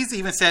because he's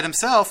even said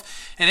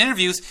himself in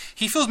interviews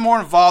he feels more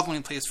involved when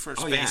he plays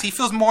first base. Yeah. He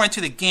feels more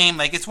into the game.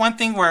 Like it's one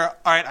thing where, all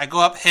right, I go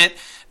up, hit,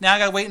 now I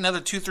got to wait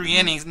another 2-3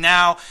 innings.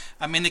 Now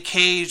I'm in the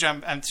cage,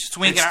 I'm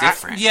swinging. It's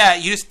different. You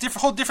just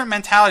whole different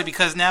mentality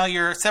because now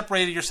you're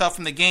separated yourself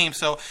from the game.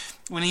 So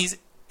when he's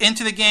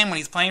into the game, when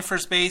he's playing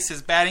first base,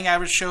 his batting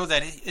average show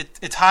that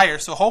it's higher.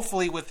 So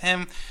hopefully with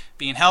him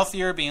being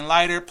healthier, being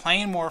lighter,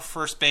 playing more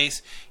first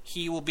base,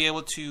 he will be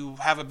able to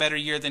have a better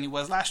year than he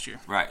was last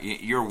year. Right.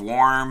 You're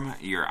warm.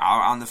 You're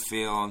out on the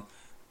field.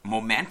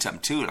 Momentum,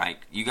 too.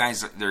 Like, you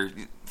guys,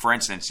 for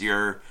instance,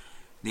 the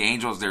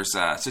Angels, there's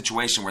a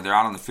situation where they're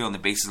out on the field and the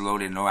bases are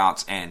loaded, no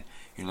outs, and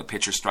the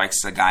pitcher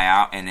strikes a guy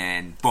out, and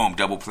then, boom,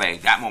 double play.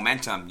 That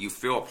momentum, you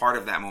feel a part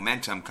of that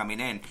momentum coming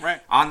in. Right.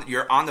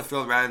 You're on the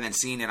field rather than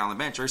seeing it on the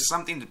bench. There's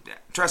something,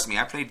 trust me,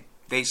 I played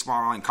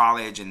baseball in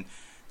college, and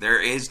there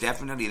is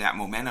definitely that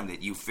momentum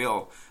that you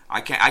feel. I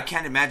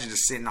can't imagine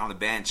just sitting on the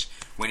bench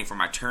waiting for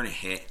my turn to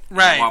hit,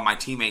 right, while my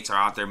teammates are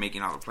out there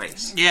making all the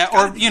plays. Yeah,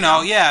 or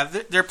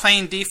they're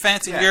playing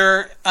defense and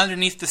you're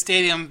underneath the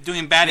stadium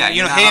doing batting,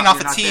 hitting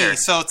off a tee. There.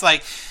 So it's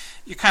like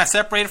you're kind of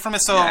separated from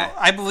it. So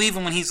I believe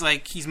him when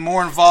he's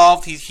more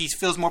involved. He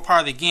feels more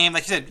part of the game.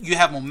 Like you said, you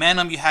have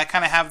momentum. You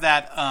kind of have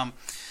that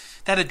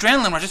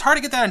adrenaline rush. It's hard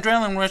to get that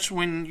adrenaline rush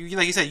when you,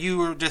 like you said, you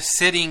were just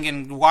sitting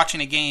and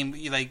watching a game.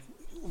 You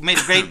made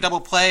a great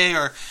double play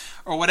or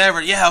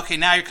whatever. Yeah, okay,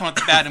 now you're coming up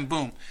to bat and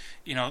boom,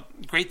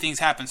 great things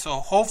happen. So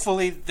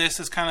hopefully this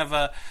is kind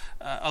of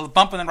a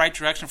bump in the right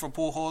direction for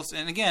Pujols.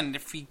 And again,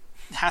 if he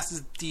has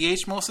to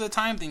DH most of the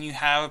time, then you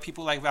have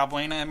people like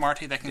Valbuena and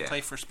Marte that can play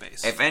first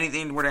base. If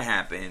anything were to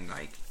happen,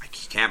 like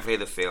he can't play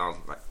the field,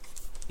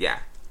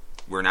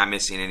 we're not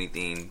missing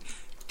anything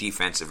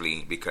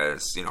defensively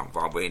because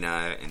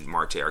Valbuena and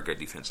Marte are good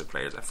defensive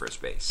players at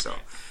first base. So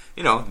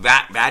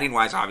batting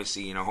wise,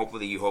 obviously,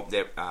 hopefully you hope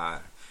that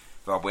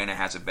Valbuena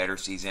has a better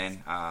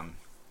season,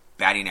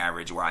 batting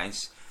average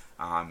wise,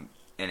 and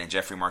then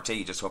Jeffrey Marte,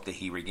 you just hope that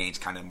he regains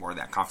kind of more of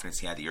that confidence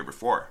he had the year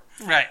before.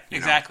 Right,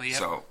 exactly. Yep.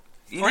 So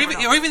you or never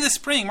even know. or even this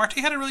spring. Marte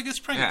had a really good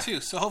spring Yeah.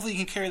 too, so hopefully he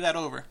can carry that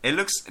over. It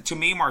looks to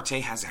me Marte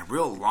has a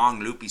real long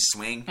loopy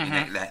swing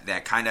and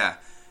that kind of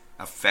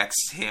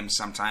affects him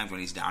sometimes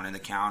when he's down in the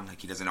count. Like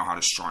he doesn't know how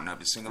to shorten up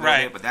his swing a little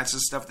Right. bit. But that's the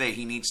stuff that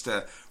he needs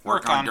to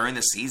work Work on on. during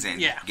the season.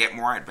 Yeah. Get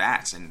more at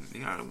bats, and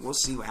we'll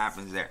see what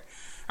happens there.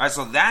 All right,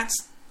 so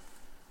that's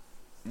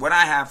what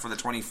I have for the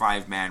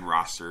 25-man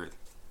roster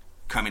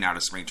coming out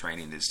of spring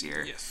training this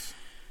year. Yes.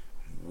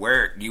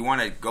 Where do you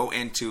want to go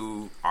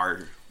into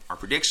our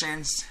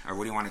predictions, or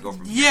what do you want to go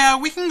from here? Yeah,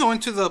 we can go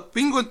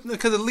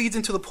because it leads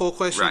into the poll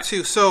question Right.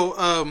 too.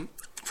 So,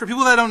 for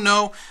people that don't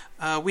know,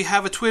 we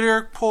have a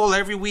Twitter poll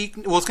every week.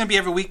 Well, it's going to be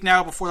every week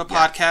now before the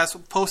podcast.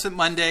 We'll post it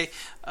Monday,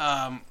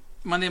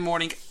 Monday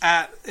morning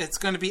it's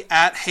going to be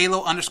at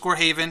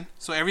Halo_Haven.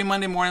 So every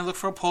Monday morning, look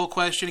for a poll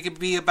question. It could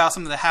be about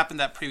something that happened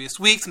that previous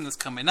week, something that's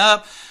coming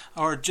up,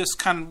 or just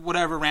kind of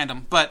whatever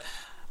random. But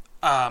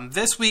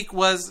this week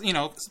was,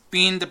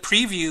 being the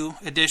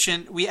preview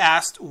edition, we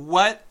asked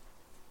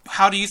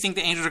how do you think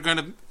the Angels are going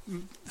to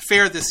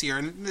fare this year?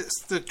 And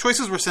the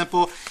choices were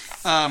simple.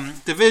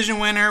 Division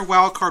winner,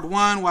 wild card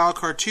 1, wild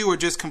card 2, or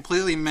just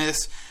completely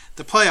miss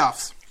the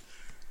playoffs.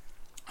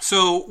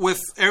 So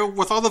with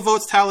all the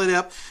votes tallied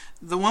up,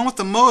 the one with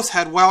the most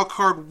had wild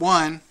card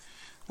 1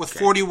 with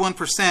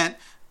 41%.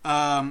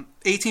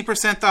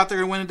 18% thought they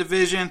were going to win a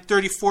division.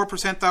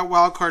 34% thought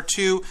wild card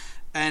 2.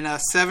 And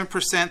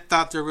 7%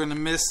 thought they were going to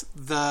miss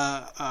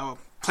the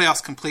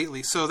playoffs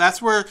completely. So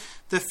that's where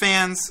the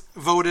fans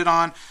voted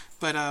on.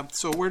 But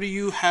so where do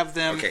you have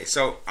them? Okay,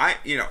 so I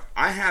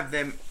have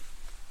them.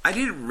 I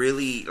didn't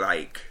really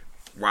like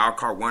wild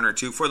card 1 or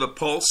 2 for the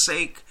poll's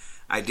sake.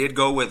 I did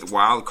go with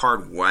wild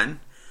card 1,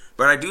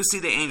 but I do see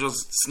the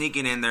Angels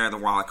sneaking in there in the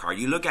wild card.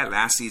 You look at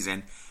last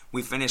season,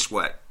 we finished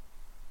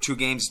 3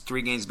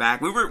 games back.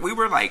 We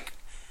were like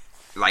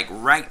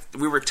right.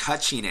 We were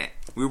touching it.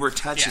 We were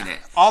touching it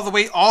all the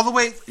way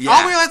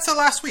until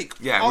last week.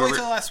 Yeah, all the way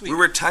until last week. We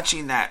were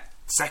touching that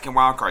second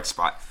wild card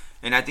spot,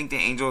 and I think the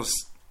Angels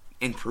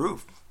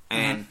improved.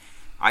 And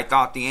I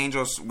thought the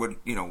Angels would,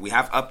 we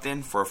have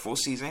Upton for a full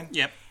season.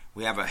 Yep.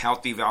 We have a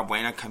healthy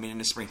Valbuena coming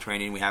into spring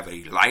training. We have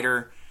a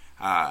lighter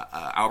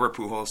Albert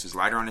Pujols, who's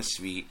lighter on his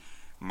feet.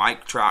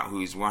 Mike Trout,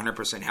 who's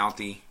 100%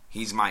 healthy.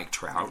 He's Mike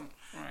Trout.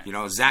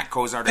 Right. Zach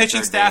Cozart.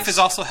 Pitching staff is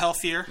also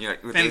healthier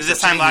than this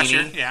time last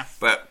year. Yeah.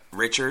 But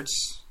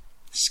Richards,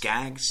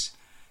 Skaggs,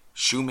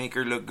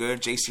 Shoemaker look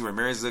good. JC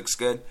Ramirez looks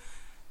good.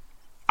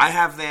 I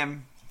have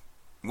them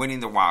being in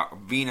the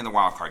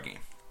wild card game.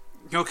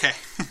 Okay.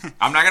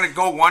 I'm not going to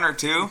go 1 or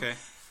 2. Okay.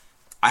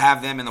 I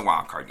have them in the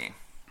wild card game.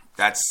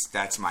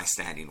 That's my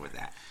standing with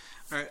that.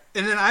 All right.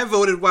 And then I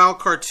voted wild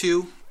card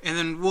 2, and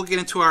then we'll get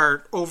into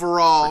our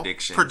overall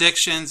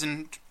predictions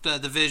and the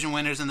division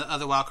winners and the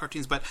other wild card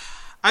teams. But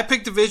I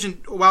picked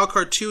division wild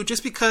card 2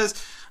 just because,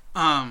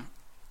 the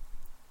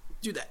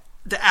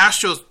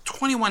Astros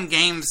 21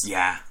 games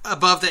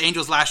above the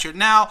Angels last year.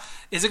 Now,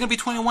 is it going to be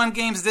 21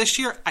 games this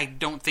year? I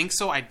don't think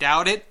so. I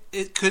doubt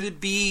it. Could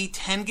it be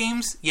 10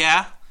 games?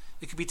 Yeah.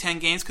 It could be 10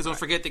 games because don't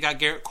forget they got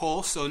Garrett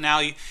Cole. So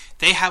now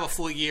they have a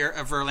full year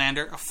of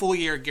Verlander, a full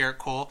year of Garrett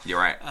Cole. You're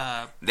right.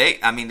 They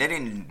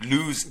didn't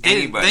lose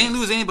anybody. They didn't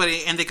lose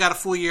anybody, and they got a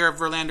full year of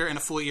Verlander and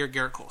a full year of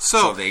Garrett Cole.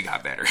 So they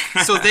got better.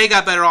 So they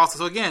got better also.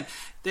 So again,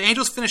 the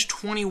Angels finished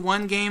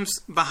 21 games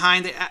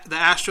behind the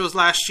Astros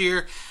last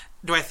year.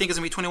 Do I think it's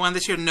going to be 21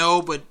 this year?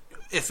 No, but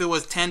if it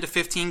was 10 to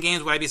 15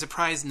 games, would I be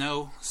surprised?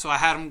 No. So I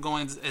had them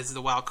going as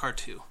the wild card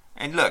 2.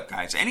 And look,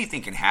 guys,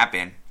 anything can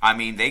happen. I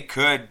mean, they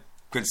could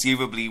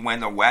conceivably win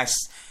the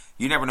West.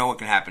 You never know what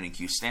can happen in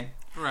Houston.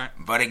 Right.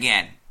 But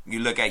again, you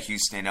look at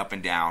Houston up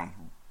and down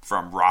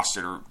from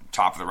roster to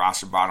top of the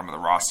roster, bottom of the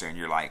roster, and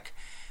you're like,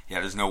 yeah,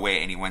 there's no way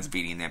anyone's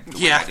beating them to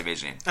win that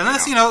division.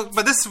 Unless,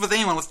 but this is with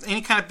anyone, with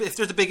any kind of, if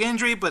there's a big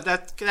injury, but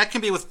that can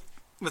be with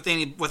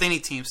any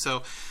team.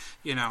 So,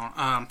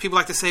 people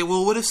like to say,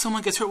 well, what if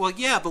someone gets hurt? Well,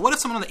 yeah, but what if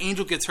someone on the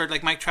Angel gets hurt,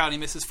 like Mike Trout, and he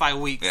misses 5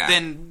 weeks? Yeah.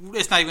 Then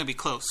it's not even going to be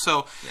close.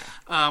 So,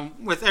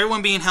 with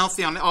everyone being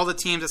healthy on all the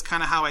teams, that's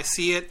kind of how I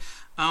see it.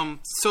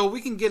 So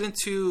we can get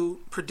into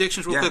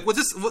predictions real quick.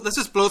 Let's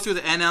just blow through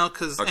the NL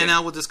because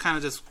NL will just kind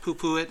of just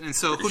poo-poo it. And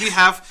so, who do you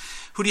have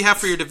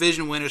for your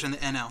division winners in the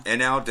NL?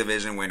 NL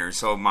division winners.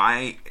 So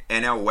my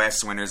NL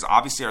West winners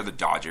obviously are the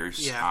Dodgers.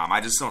 Yeah. I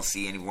just don't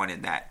see anyone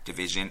in that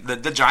division.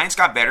 The Giants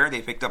got better.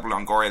 They picked up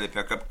Longoria. They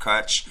picked up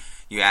Kutch.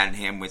 You added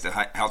him with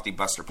a healthy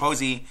Buster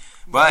Posey,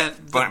 but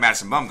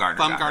Madison Bumgarner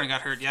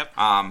got hurt. Yep.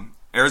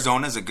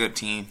 Arizona's a good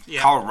team.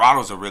 Yeah.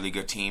 Colorado's a really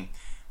good team.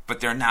 But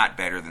they're not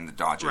better than the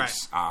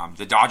Dodgers. Right.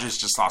 The Dodgers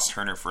just lost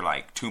Turner for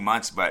like 2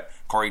 months, but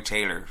Corey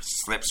Taylor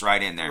slips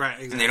right in there. Right,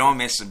 exactly. And they don't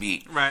miss a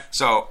beat. Right.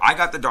 So I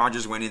got the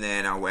Dodgers winning the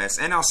NL West.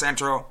 NL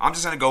Central, I'm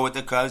just going to go with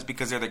the Cubs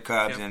because they're the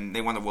Cubs, and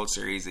they won the World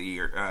Series 2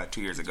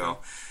 years ago.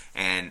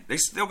 And they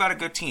still got a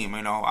good team.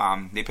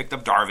 They picked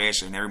up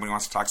Darvish, and everybody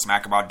wants to talk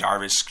smack about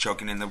Darvish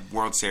choking in the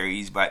World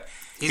Series, but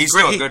he's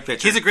still a good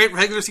pitcher. He's a great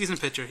regular season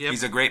pitcher. Yep.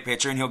 He's a great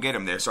pitcher, and he'll get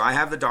him there. So I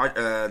have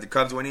the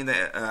Cubs winning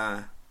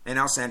the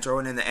NL Central,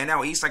 and in the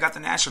NL East, I got the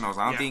Nationals.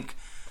 I don't think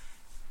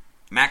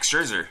Max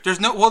Scherzer. There's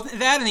no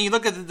that, and then you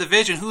look at the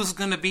division. Who's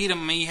going to beat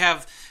them? I mean, you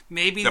have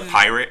maybe the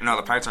Pirate. No,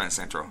 the Pirates are in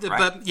Central. Right?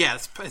 But yeah,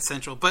 it's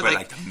Central. But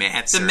like the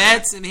Mets. The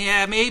Mets.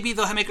 Yeah, maybe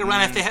they'll make a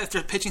run if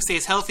their pitching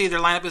stays healthy. Their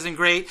lineup isn't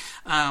great.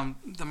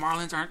 The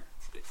Marlins aren't.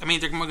 I mean,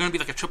 they're going to be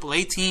like a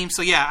AAA team.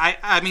 So, yeah,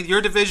 I mean,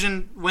 your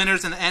division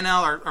winners in the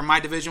NL are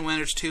my division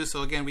winners, too.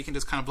 So, again, we can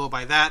just kind of blow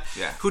by that.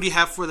 Yeah. Who do you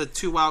have for the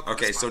 2 wild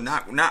cards? Okay, so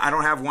not I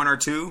don't have 1 or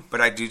 2,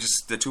 but I do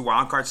just the 2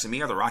 wild cards to me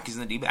are the Rockies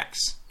and the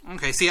D-backs.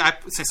 Okay, so you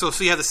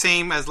have the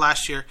same as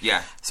last year.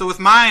 Yeah. So with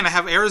mine, I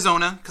have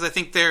Arizona because I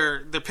think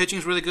their pitching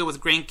is really good with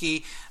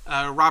Greinke,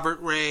 Robert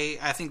Ray.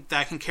 I think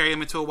that can carry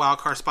them into a wild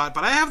card spot.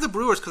 But I have the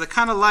Brewers because I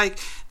kind of like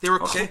they were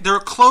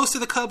close to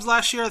the Cubs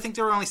last year. I think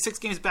they were only 6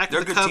 games back. They're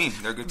of the a good Cubs. team.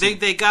 They're a good team.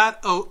 They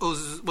got what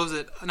was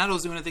it? Not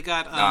Ozuna. They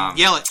got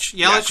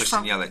Yelich.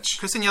 Christian Yelich.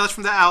 Christian Yelich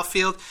from the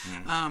outfield.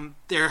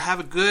 They have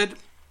a good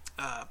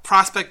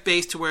prospect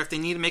base to where if they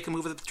need to make a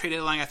move at the trade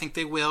deadline, I think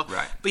they will.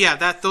 Right. But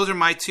yeah, those are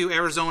my 2.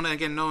 Arizona,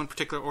 again, no in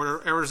particular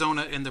order.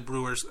 Arizona and the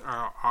Brewers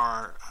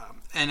are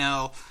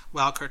NL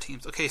wildcard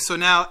teams. Okay, so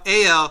now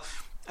AL,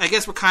 I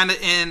guess we're kind of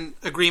in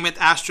agreement.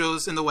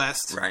 Astros in the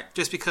West, right?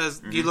 Just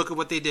because you look at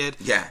what they did.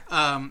 Yeah.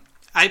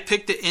 I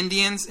picked the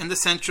Indians in the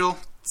Central.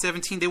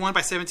 17. They won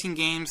by 17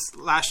 games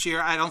last year.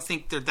 I don't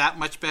think they're that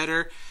much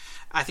better.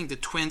 I think the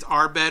Twins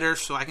are better,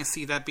 so I can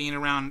see that being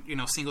around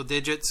single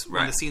digits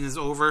when the season is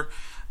over.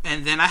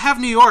 And then I have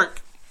New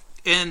York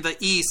in the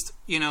East.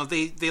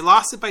 They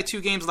lost it by 2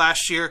 games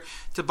last year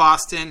to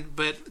Boston,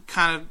 but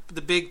kind of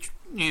the big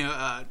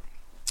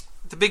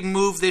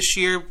move this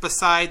year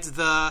besides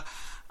the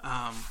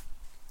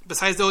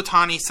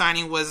Ohtani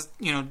signing was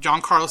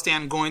Giancarlo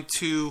Stanton going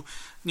to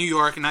New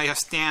York, and now you have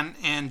Stan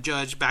and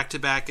Judge back to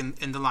back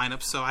in the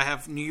lineup. So I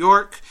have New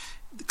York,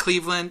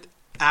 Cleveland,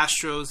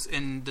 Astros,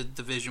 and the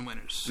division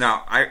winners.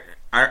 Now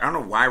I don't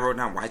know why I wrote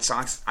down White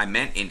Sox. I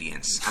meant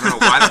Indians. I don't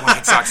know why the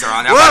White Sox are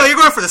on there. Whoa, you're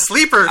going for the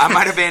sleeper. I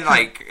might have been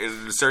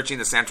searching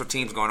the Central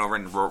teams, going over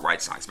and wrote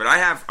White Sox. But I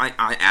have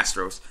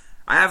Astros.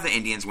 I have the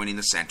Indians winning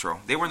the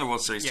Central. They were in the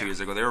World Series 2 years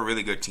ago. They were a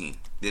really good team.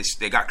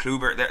 They got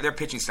Kluber. Their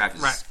pitching staff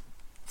is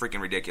freaking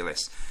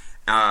ridiculous.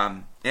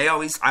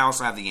 AL East, I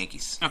also have the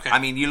Yankees. Okay. I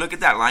mean, you look at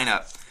that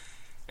lineup.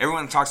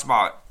 Everyone talks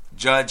about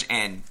Judge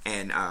and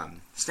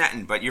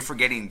Stanton, but you're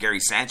forgetting Gary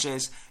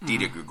Sanchez,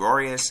 Didi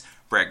Gregorius,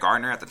 Brett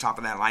Gardner at the top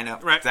of that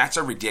lineup. Right. That's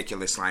a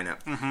ridiculous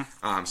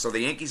lineup. So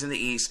the Yankees in the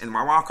East, and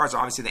my wild cards are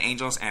obviously the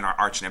Angels and our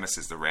arch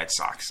nemesis, the Red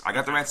Sox. I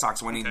got the Red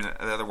Sox winning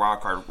the other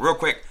wild card. Real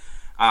quick,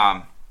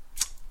 I'm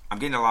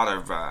getting a lot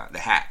of the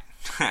hat.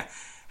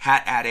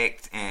 Hat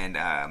Addict and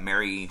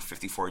Mary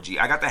 54G.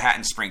 I got the hat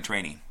in spring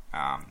training.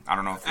 I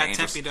don't know if the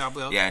Angels... Tempe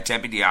Diablo. Yeah,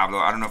 Tempe Diablo.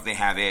 I don't know if they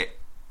have it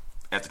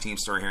at the team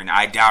store here. And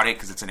I doubt it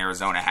because it's an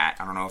Arizona hat.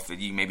 I don't know if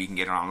maybe you can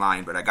get it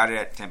online, but I got it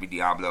at Tempe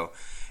Diablo.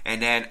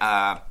 And then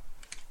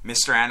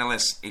Mr.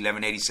 Analyst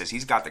 1180 says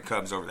he's got the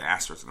Cubs over the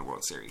Astros in the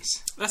World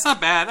Series. That's not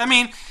bad. I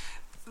mean,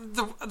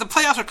 the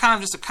playoffs are kind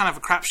of just a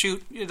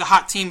crapshoot. The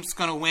hot team's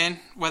going to win,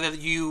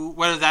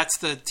 whether that's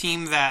the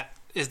team that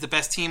is the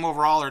best team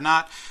overall or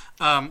not.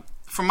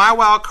 For my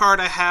wild card,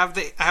 I have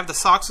the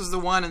Sox as the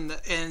 1,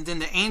 and then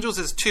the Angels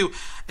as 2.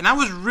 And I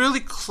was really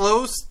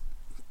close.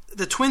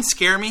 The Twins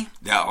scare me.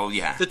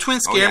 Yeah. The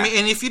Twins scare me.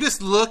 And if you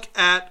just look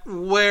at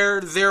where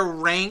they're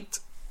ranked,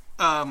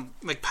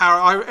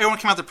 power, everyone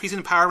came out with the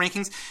preseason power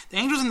rankings. The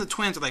Angels and the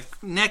Twins are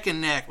like neck and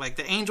neck. Like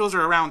the Angels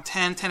are around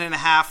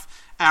 10.5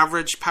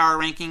 average power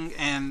ranking,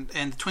 and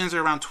the Twins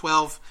are around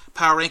 12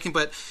 power ranking.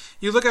 But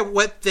you look at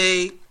what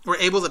they were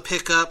able to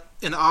pick up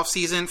in the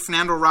offseason.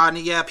 Fernando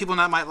Rodney, people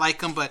not might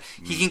like him, but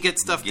he can get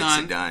stuff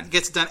done.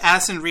 Gets it done.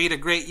 Addison Reed, a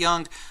great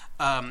young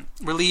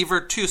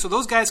reliever too. So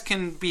those guys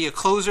can be a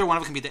closer. One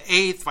of them can be the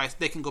 8th.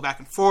 They can go back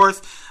and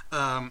forth.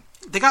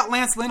 They got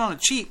Lance Lynn on a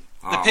cheap.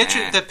 I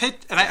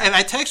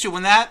text you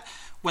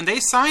when they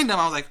signed him,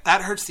 I was like,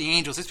 that hurts the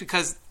Angels. It's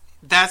because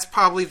that's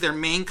probably their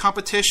main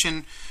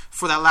competition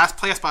for that last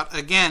playoff spot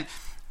again.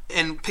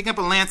 And picking up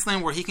a Lance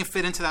Lynn where he can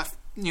fit into that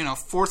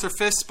 4th or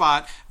 5th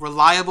spot,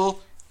 reliable,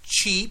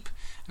 cheap.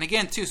 And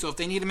again, too, so if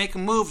they need to make a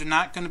move, they're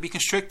not going to be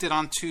constricted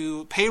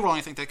onto payroll or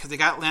anything like that because they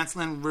got Lance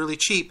Lynn really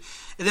cheap.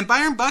 And then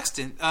Byron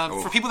Buxton,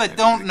 for people that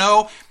don't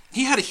know,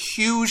 he had a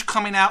huge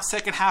coming out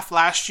second half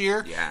last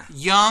year. Yeah.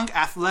 Young,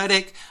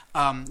 athletic,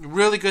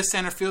 really good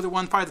center fielder.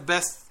 One probably the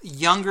best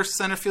younger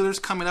center fielders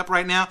coming up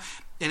right now.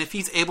 And if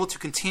he's able to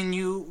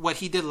continue what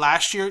he did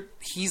last year,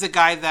 he's a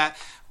guy that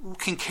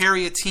can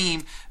carry a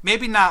team.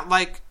 Maybe not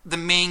like the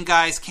main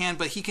guys can,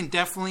 but he can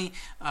definitely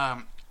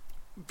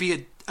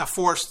be a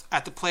force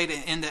at the plate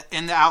in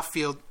the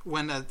outfield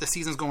when the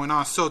season's going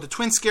on. So the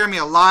Twins scare me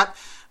a lot.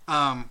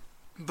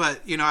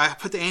 But I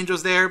put the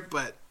Angels there.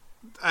 But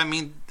I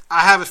mean,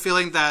 I have a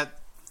feeling that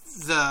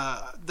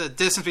the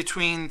distance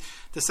between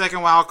the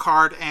second wild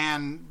card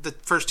and the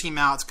first team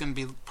out is going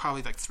to be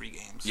probably like 3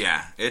 games.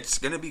 Yeah, it's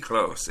going to be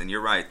close. And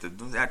you're right.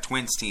 That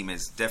Twins team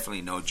is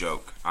definitely no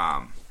joke.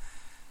 Man,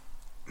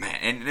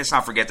 and let's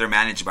not forget they're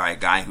managed by a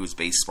guy who's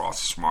baseball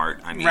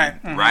smart. I mean,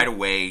 right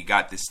away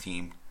got this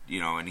team,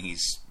 and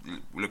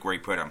look where he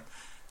put him.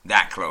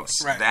 That close.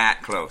 Right.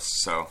 That close.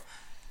 So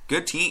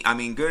good team. I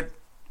mean, good.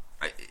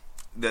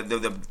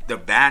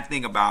 The bad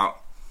thing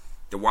about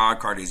the wild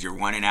card is you're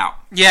 1 and out.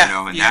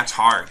 Yeah, and that's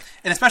hard.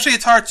 And especially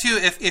it's hard too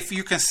if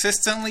you're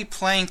consistently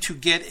playing to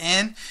get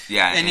in.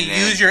 Yeah, and you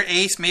use your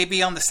ace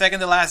maybe on the second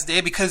to last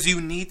day because you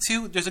need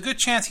to. There's a good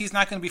chance he's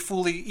not going to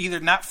be either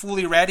not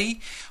fully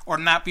ready or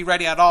not be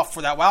ready at all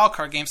for that wild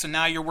card game. So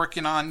now you're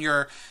working on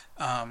your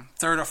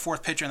third or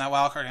fourth pitcher in that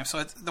wild card game.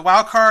 So the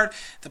wild card,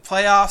 the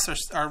playoffs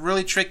are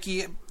really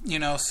tricky.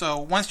 So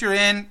once you're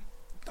in,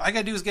 all you got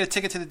to do is get a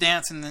ticket to the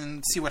dance and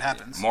then see what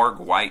happens. Morg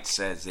White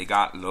says they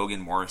got Logan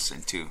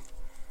Morrison too.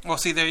 Well,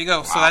 see, there you go.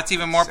 Wow. So that's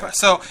even more.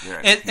 So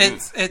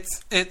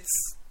it's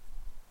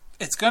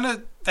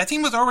gonna. That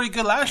team was already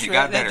good last year.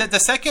 Got better. The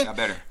second, got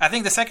better. I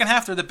think the second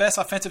half they're the best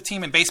offensive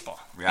team in baseball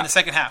in the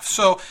second half.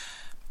 So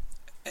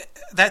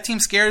that team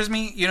scares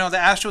me. The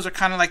Astros are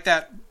kind of like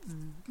that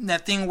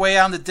thing way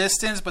out in the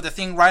distance, but the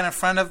thing right in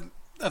front of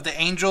the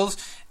Angels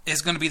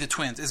is going to be the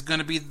Twins. Is going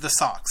to be the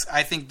Sox.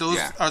 I think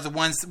those are the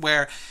ones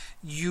where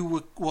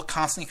you will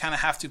constantly kind of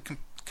have to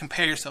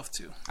compare yourself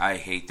to. I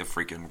hate the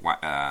freaking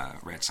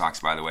Red Sox,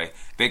 by the way.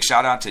 Big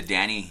shout out to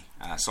Danny,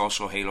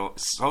 Social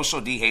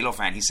D Halo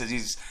fan. He says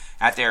he's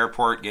at the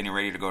airport getting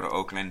ready to go to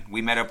Oakland.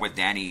 We met up with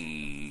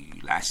Danny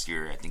last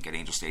year, I think, at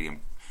Angel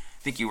Stadium.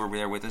 I think you were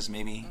there with us,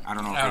 maybe. I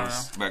don't know.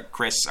 But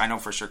Chris, I know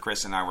for sure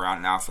Chris and I were out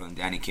in Alpha, and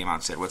Danny came out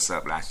and said, "What's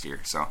up?" last year.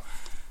 So,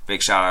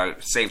 big shout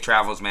out. Safe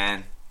travels,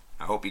 man.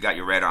 I hope you got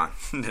your red on.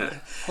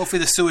 Hopefully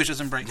the sewage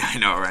doesn't break. I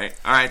know, right?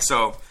 All right,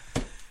 so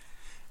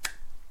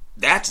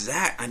that's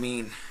that. I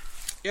mean,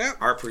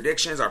 our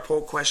predictions, our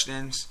poll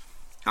questions.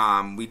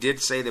 We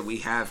did say that we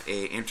have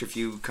an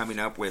interview coming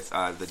up with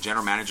the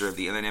general manager of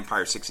the Inland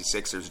Empire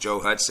 66ers, Joe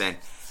Hudson.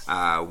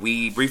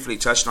 We briefly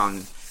touched on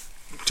it.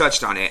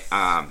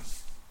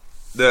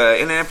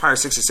 The Inland Empire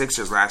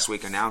 66ers last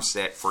week announced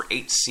that for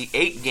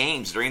 8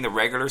 games during the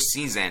regular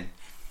season,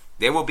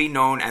 they will be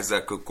known as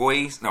the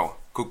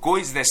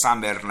Cucuys de San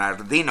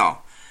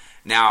Bernardino.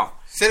 Now,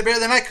 said it better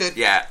than I could.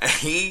 Yeah,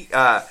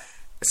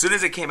 as soon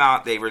as it came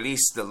out, they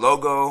released the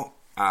logo.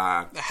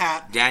 The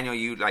hat. Daniel,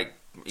 you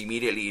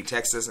immediately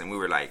text us, and we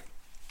were like,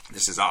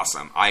 "This is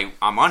awesome." I'm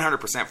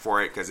 100%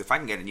 for it because if I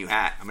can get a new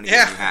hat, I'm gonna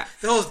get a new hat.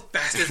 Those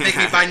bastards make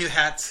me buy new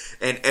hats.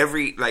 And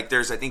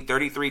there's I think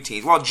 33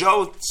 teams. Well,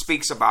 Joe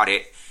speaks about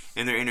it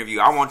in their interview.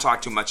 I won't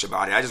talk too much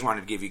about it. I just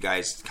wanted to give you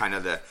guys kind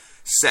of the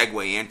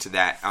segue into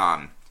that.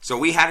 So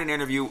we had an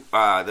interview.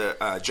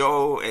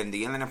 Joe and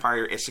the Inland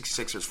Empire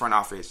 66ers front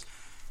office.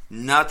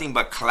 Nothing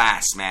but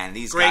class, man.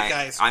 These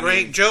guys. I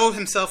mean, Joe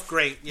himself,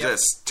 great. Yep.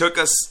 Just took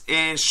us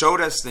in,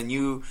 showed us the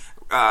new.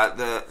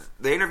 The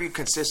interview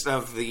consists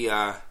of the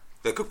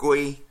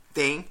Cucuy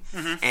thing,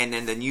 and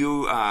then the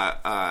new.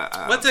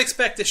 What to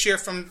expect this year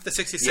from the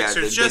 66ers? Yeah,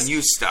 the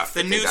new stuff.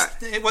 The new,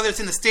 whether it's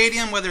in the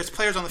stadium, whether it's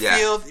players on the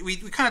field. We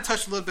kind of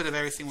touched a little bit of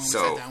everything when we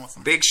sat down with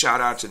them. Big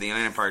shout out to the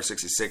Inland Empire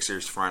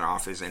 66ers front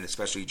office, and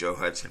especially Joe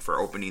Hudson for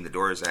opening the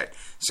doors at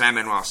San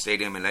Manuel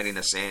Stadium and letting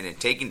us in and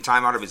taking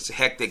time out of his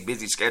hectic,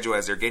 busy schedule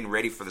as they're getting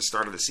ready for the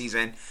start of the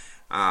season.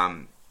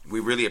 We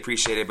really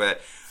appreciate it,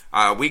 but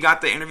we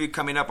got the interview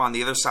coming up on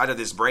the other side of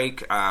this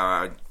break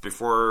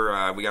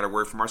before we got a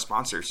word from our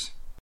sponsors.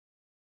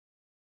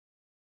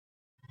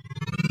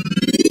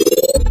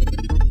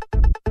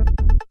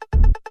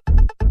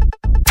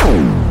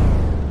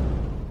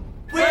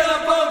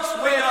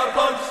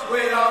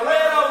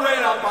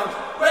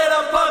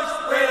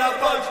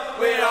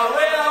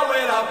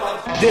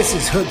 This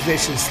is Hood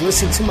Vicious.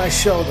 Listen to my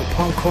show, The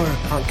Punk Corner,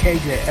 on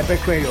KJ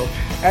Epic Radio,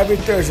 every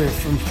Thursday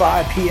from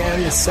 5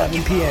 p.m. to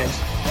 7 p.m.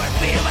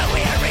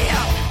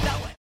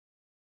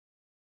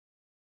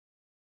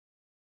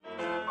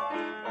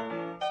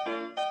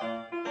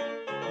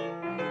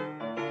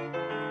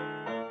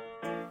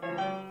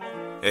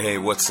 Hey,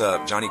 what's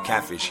up? Johnny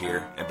Catfish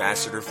here,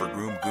 ambassador for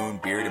Groom Goon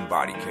Beard and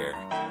Body Care.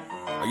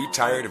 Are you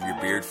tired of your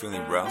beard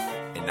feeling rough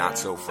and not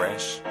so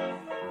fresh?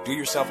 Do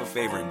yourself a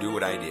favor and do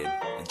what I did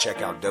and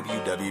check out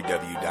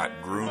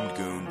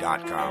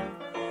www.groomgoon.com.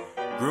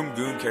 Groom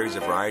Goon carries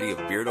a variety of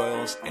beard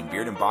oils and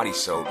beard and body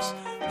soaps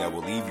that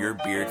will leave your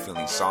beard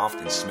feeling soft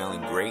and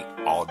smelling great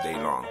all day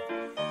long.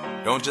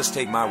 Don't just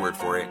take my word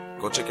for it.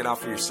 Go check it out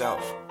for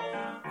yourself.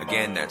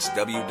 Again, that's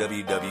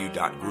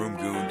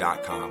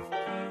www.groomgoon.com.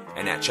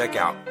 And at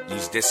checkout,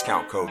 use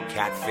discount code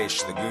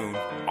CATFISHTHEGOON,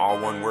 all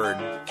one word,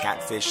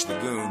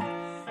 CATFISHTHEGOON,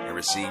 and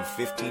receive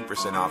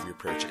 15% off your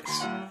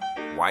purchase.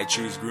 Why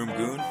choose Groom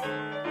Goon?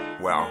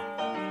 Well,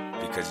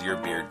 because your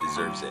beard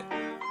deserves it.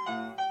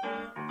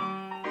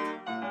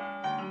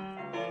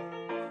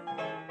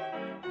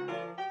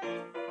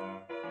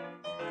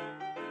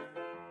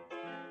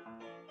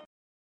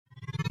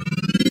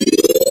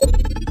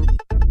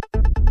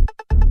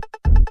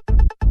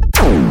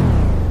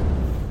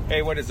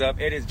 Hey, what is up?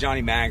 It is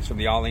Johnny Maggs from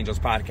the All Angels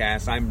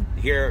Podcast. I'm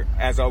here,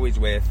 as always,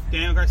 with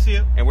Daniel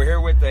Garcia. And we're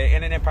here with the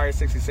Inland Empire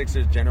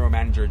 66ers General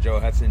Manager, Joe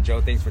Hudson.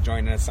 Joe, thanks for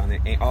joining us on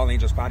the All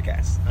Angels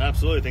Podcast.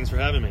 Absolutely. Thanks for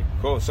having me.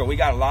 Cool. So we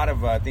got a lot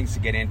of things to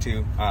get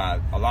into.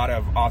 A lot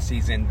of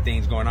off-season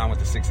things going on with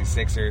the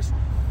 66ers.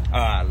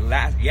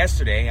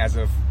 Yesterday, as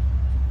of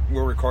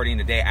we're recording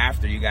the day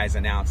after you guys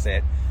announced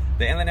it.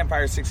 The Inland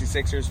Empire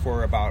 66ers,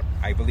 for about,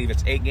 I believe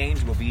it's 8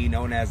 games, will be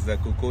known as the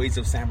Cucuys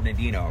of San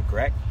Bernardino,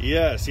 correct?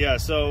 Yes, yeah.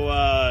 So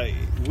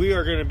we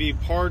are going to be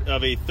part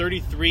of a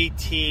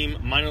 33-team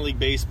minor league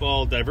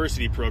baseball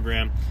diversity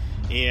program.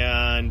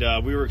 And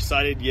we were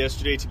excited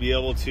yesterday to be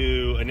able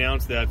to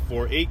announce that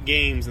for 8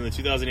 games in the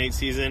 2008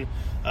 season,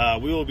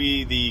 we will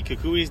be the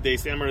Cucuys de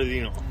San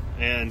Bernardino.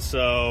 And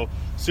so,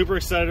 super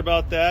excited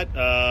about that.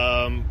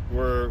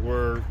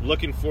 We're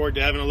looking forward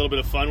to having a little bit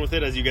of fun with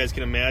it, as you guys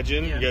can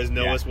imagine. Yeah. You guys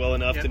know us well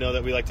enough to know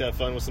that we like to have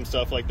fun with some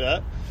stuff like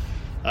that.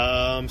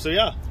 So,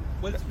 yeah.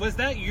 Was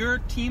that your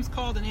team's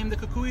call to name the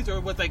Cucuys, or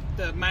was like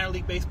the minor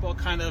league baseball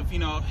kind of,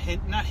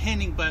 not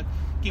hinting, but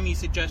giving you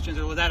suggestions,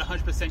 or was that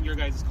 100% your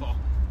guys' call?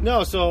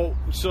 No, so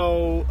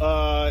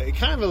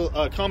kind of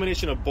a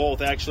combination of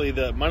both. Actually,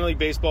 the minor league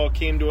baseball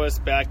came to us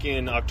back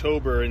in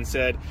October and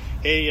said,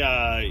 "Hey,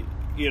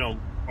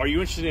 are you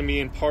interested in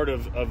being part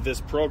of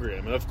this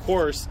program?" And of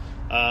course,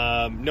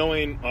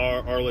 knowing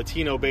our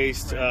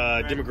Latino-based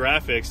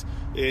demographics,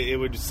 it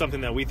was something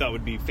that we thought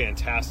would be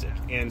fantastic.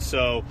 And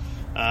so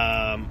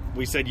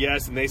we said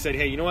yes, and they said,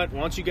 "Hey, you know what?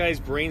 Why don't you guys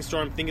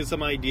brainstorm, think of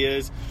some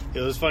ideas?" It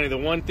was funny. The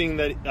one thing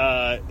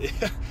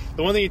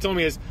he told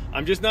me is,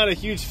 "I'm just not a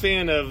huge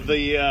fan of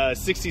the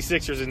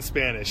 66ers in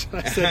Spanish."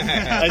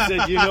 I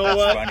said, "You know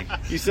what?" Funny.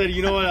 He said,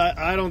 "You know what?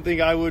 I don't think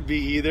I would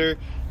be either."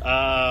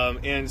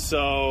 And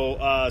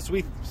so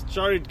we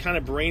started kind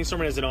of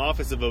brainstorming as an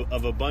office of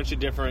a bunch of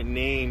different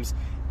names,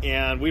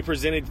 and we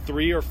presented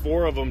 3 or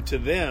 4 of them to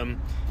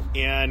them,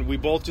 and we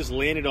both just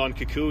landed on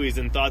Cucuys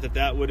and thought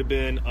that would have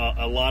been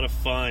a lot of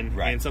fun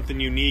and something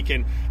unique,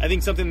 and I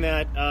think something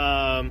that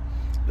the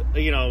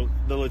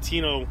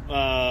Latino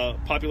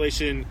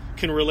population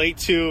can relate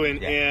to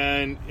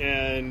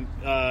and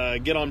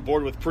get on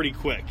board with pretty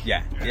quick.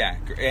 Yeah.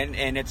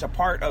 And it's a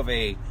part of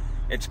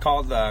it's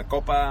called the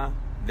Copa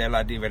de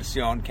la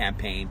Diversión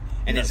campaign.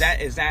 And yes.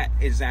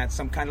 is that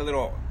some kind of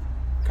little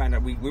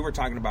we were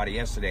talking about it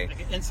yesterday, like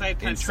an inside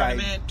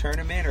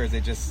tournament, or is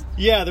it just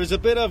there's a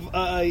bit of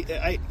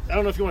I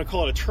don't know if you want to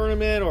call it a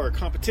tournament or a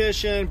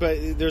competition,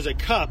 but there's a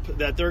cup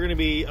that they're going to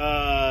be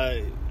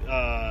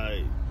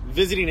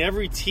visiting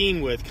every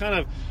team with. Kind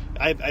of,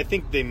 I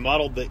think they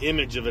modeled the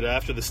image of it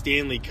after the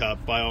Stanley Cup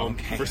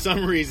for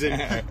some reason,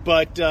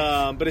 but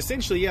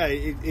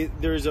essentially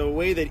there's a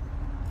way that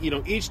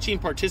each team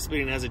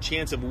participating has a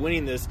chance of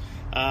winning this,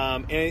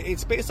 and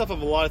it's based off of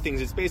a lot of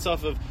things. It's based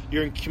off of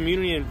your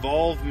community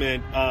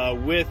involvement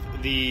with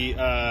the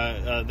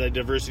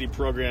diversity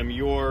program,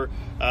 your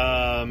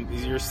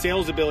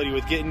sales ability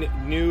with getting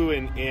new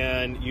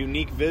and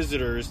unique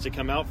visitors to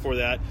come out for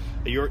that,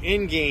 your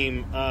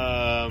in-game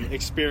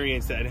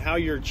experience, and how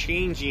you're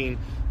changing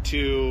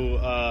to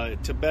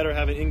better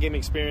have an in-game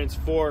experience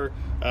for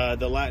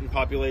the Latin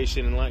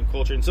population and Latin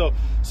culture. And so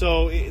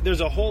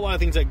there's a whole lot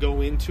of things that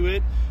go into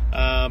it.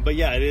 But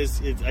yeah, I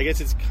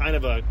guess it's kind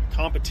of a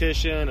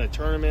competition, a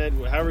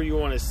tournament, however you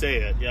want to say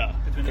it. Yeah.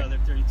 Between the other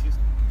 32.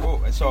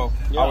 Cool. So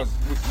I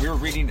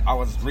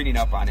was reading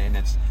up on it,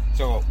 and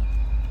so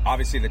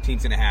obviously the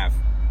team's going to have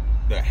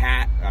the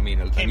hat. I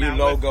mean, a new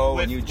logo,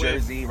 a new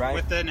jersey, right?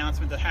 With the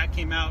announcement, the hat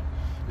came out.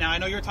 Now, I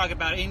know you're talking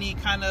about any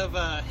kind of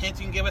hints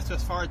you can give us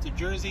as far as the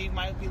jersey you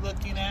might be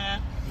looking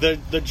at.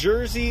 The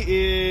jersey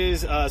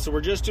is so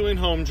we're just doing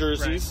home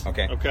jerseys.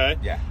 Right. Okay.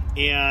 Yeah.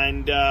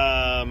 And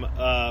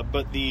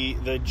but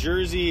the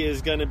jersey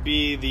is going to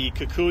be the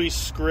Cucuy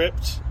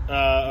script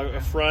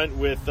front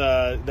with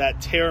that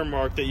tear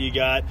mark that you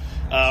got.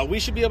 We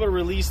should be able to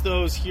release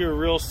those here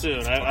real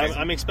soon.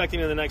 I'm expecting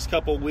in the next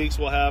couple of weeks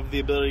we'll have the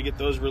ability to get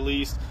those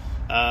released.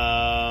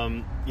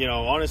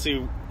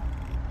 Honestly,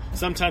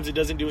 sometimes it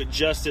doesn't do it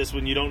justice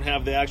when you don't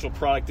have the actual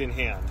product in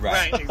hand.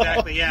 Right,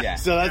 exactly, yeah.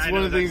 So that's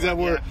one of the things that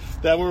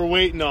we're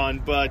waiting on.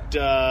 But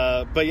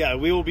yeah,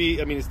 we will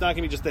be. I mean, it's not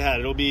going to be just the hat.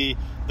 It'll be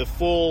the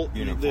full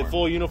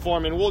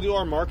uniform, and we'll do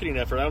our marketing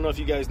effort. I don't know if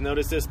you guys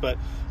noticed this, but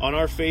on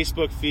our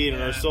Facebook feed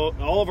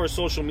and all of our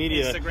social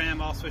media, Instagram,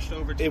 all switched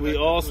over. We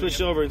all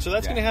switched over, and so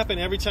that's going to happen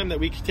every time that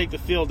we take the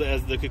field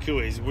as the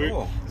Cucuys.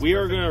 We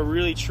are going to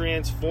really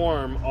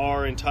transform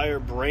our entire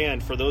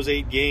brand for those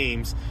 8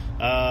 games.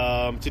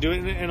 To do it,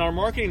 and our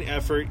marketing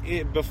effort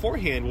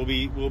beforehand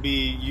will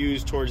be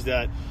used towards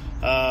that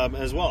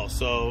as well.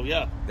 So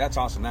yeah, that's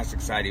awesome. That's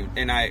exciting.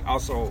 And I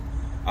also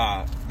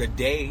the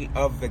day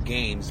of the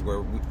games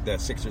where the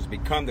Sixers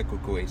become the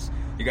Cucuys,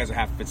 you guys will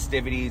have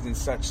festivities and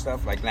such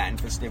stuff, like Latin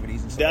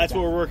festivities and stuff. That's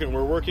what we're working.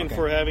 We're working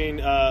for having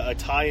a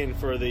tie-in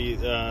for the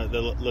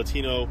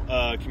Latino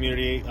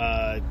community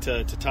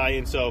to tie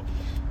in. So,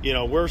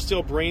 we're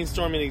still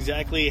brainstorming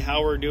exactly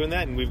how we're doing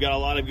that, and we've got a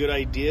lot of good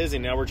ideas,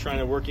 and now we're trying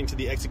to work into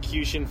the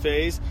execution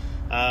phase.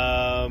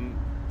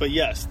 But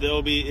yes,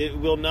 it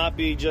will not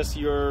be just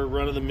your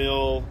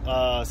run-of-the-mill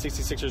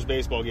 66ers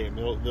baseball game.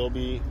 There'll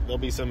be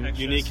some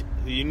Extras.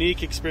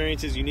 unique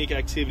experiences, unique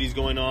activities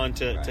going on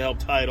to help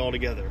tie it all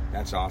together.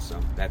 That's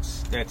awesome.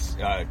 That's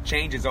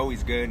change is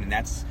always good, and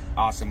that's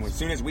awesome. As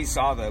soon as we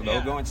saw the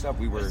logo and stuff,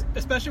 we were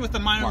especially with the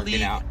minor marking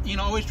league, out.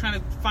 always trying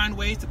to find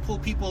ways to pull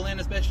people in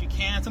as best you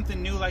can.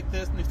 Something new like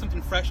this,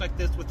 something fresh like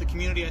this with the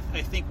community,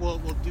 I think will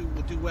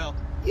do well.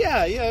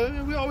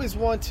 Yeah. We always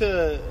want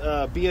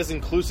to be as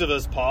inclusive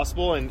as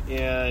possible,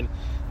 and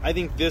I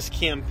think this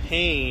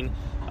campaign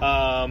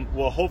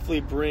will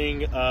hopefully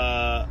bring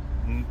a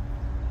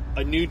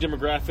new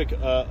demographic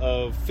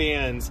of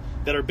fans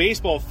that are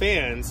baseball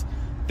fans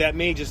that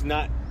may just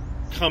not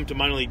come to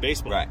minor league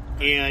baseball. Right.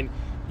 And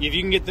if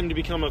you can get them to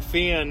become a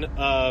fan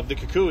of the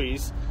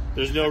Cucuys,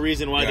 there's no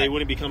reason why they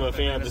wouldn't become a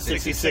fan of the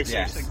 66ers.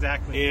 Yes,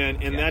 exactly.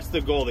 And that's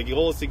the goal. The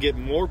goal is to get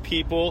more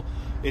people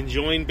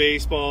enjoying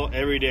baseball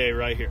every day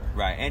right here.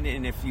 Right,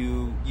 and if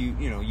you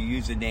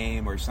use a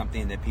name or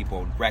something that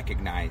people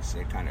recognize,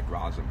 it kind of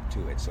draws them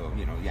to it. So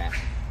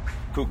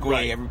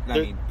Cucuy.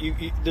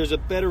 Right. There's a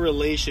better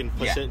relation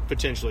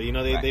potentially.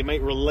 They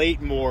might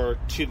relate more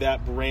to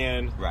that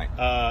brand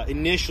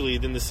initially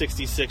than the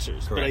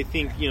 66ers. Correct. But I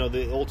think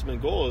the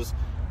ultimate goal is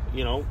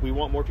we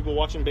want more people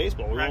watching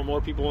baseball. We want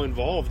more people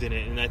involved in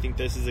it, and I think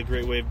this is a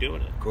great way of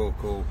doing it.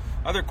 Cool.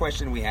 Other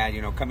question we had,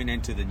 coming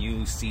into the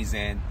new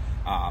season.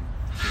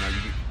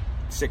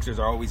 Sixers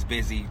are always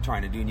busy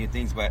trying to do new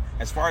things, but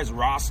as far as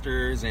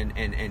rosters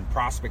and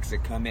prospects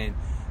that come in,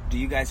 do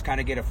you guys kind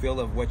of get a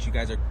feel of what you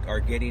guys are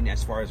getting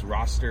as far as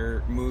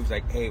roster moves?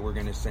 Like, hey, we're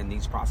going to send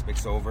these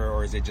prospects over,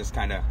 or is it just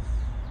kind of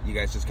you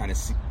guys just kind of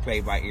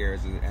play by ear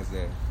as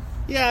the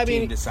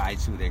team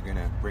decides who they're going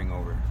to bring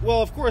over?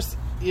 Well, of course,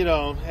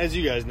 as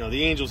you guys know,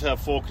 the Angels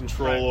have full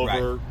control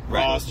over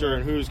roster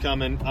and who's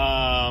coming.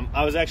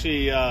 I was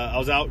actually I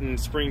was out in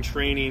spring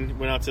training,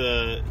 went out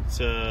to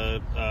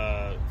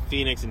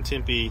Phoenix and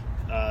Tempe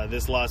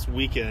this last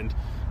weekend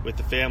with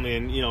the family,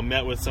 and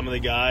met with some of the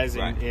guys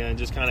and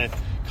just kind of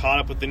caught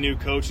up with the new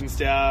coaching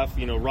staff.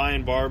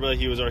 Ryan Barba,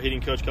 he was our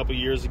hitting coach a couple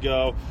years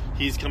ago.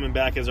 He's coming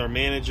back as our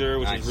manager,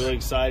 which is really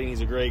exciting.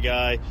 He's a great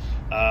guy.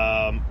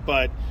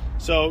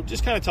 So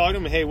just kind of talking to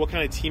them, hey, what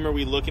kind of team are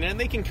we looking at? And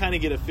they can kind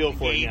of get a feel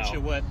for it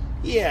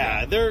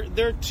now.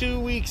 They're 2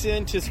 weeks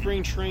into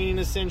spring training,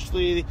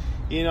 essentially.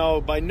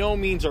 By no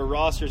means are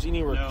rosters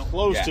anywhere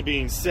close to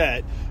being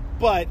set,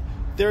 but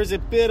there's a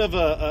bit of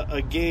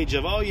a gauge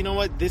of,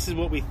 this is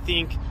what we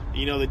think,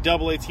 the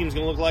AA team's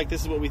going to look like.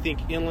 This is what we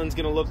think Inland's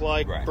going to look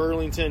like,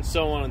 Burlington,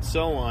 so on and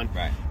so on.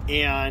 Right.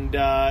 And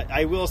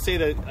I will say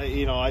that,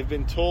 I've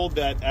been told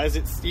that as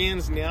it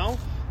stands now,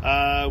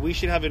 we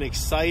should have an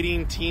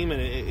exciting team,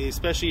 and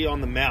especially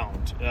on the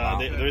mound.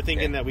 They're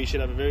thinking that we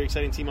should have a very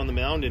exciting team on the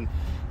mound, and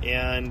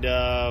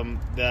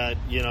that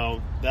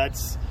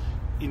that's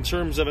in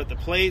terms of at the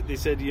plate. They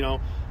said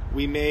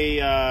we may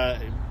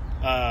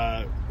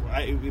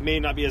it may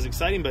not be as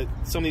exciting, but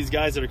some of these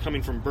guys that are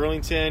coming from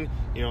Burlington,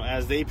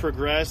 as they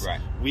progress,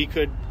 we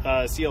could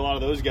see a lot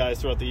of those guys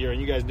throughout the year.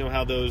 And you guys know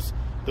how those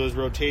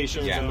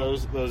rotations and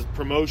those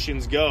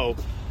promotions go.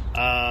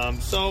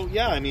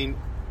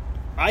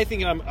 I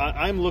think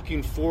I'm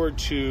looking forward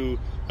to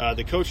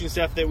the coaching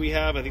staff that we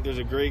have. I think there's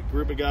a great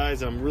group of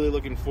guys, and I'm really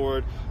looking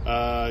forward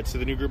to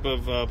the new group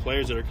of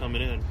players that are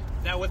coming in.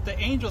 Now, with the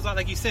Angels,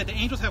 like you said, the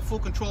Angels have full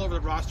control over the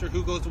roster,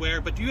 who goes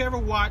where. But do you ever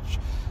watch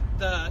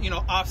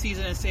the off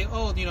season and say,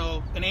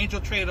 an Angel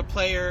traded a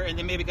player and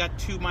then maybe got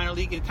 2 minor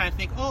league, and kind of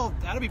think,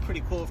 that'd be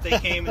pretty cool if they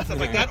came and stuff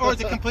like that? Or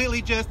is it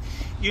completely just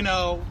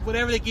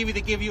whatever they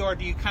give you, or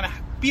do you kind of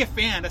be a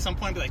fan at some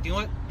point and be like, you know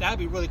what, that'd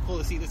be really cool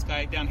to see this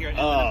guy down here at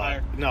Inland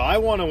Empire? No, I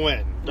want to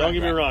win. Don't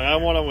get me wrong. I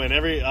want to win.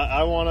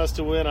 I want us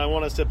to win. I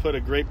want us to put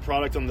a great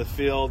product on the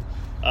field.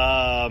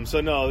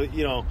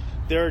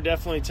 There are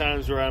definitely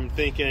times where I'm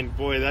thinking,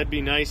 boy, that'd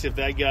be nice if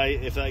that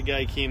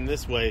guy came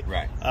this way.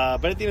 Right.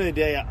 But at the end of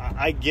the day,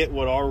 I get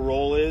what our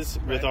role is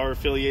with our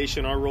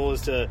affiliation. Our role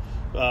is to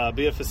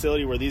be a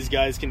facility where these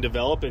guys can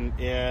develop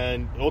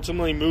and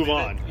ultimately move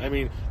on. I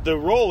mean, the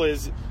role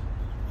is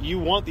you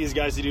want these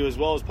guys to do as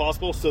well as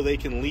possible so they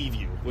can leave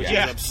you, which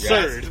is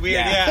absurd.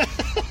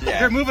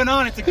 They're moving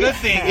on. It's a good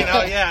thing,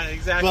 Yeah,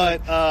 exactly.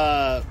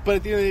 But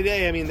at the end of the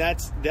day, I mean,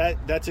 that's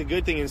a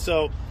good thing. And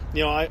so,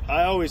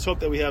 I always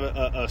hope that we have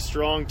a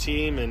strong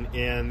team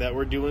and that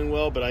we're doing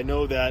well. But I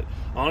know that,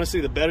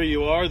 honestly, the better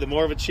you are, the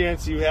more of a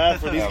chance you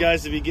have for these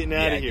guys to be getting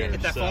out of here.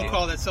 Get that phone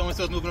call that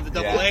so-and-so's moving up to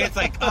AA. It's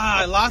like,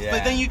 I lost.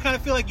 But then you kind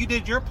of feel like you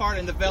did your part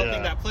in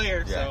developing that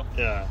player.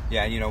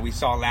 We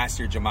saw last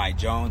year Jahmai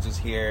Jones was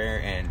here,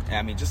 and,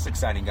 I mean, just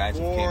exciting guys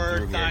who came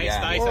through here.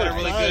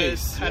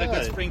 Had a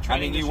good spring training. I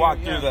mean, you walk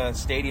through the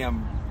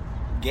stadium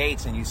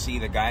gates and you see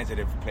the guys that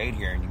have played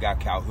here, and you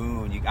got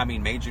Calhoun.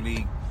 Major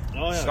League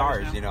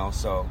stars, you know.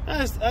 So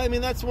I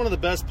mean, that's one of the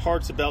best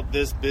parts about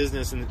this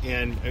business, and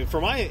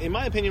in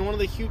my opinion, one of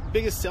the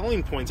biggest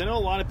selling points. I know a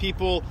lot of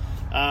people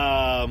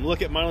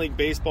look at minor league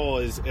baseball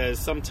as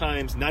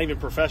sometimes not even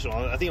professional.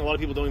 I think a lot of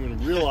people don't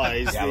even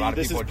realize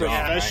this is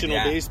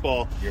professional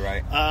baseball. You're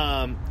right.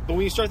 But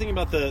when you start thinking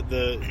about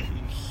the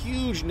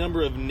huge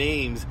number of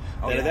names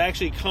that have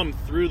actually come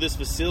through this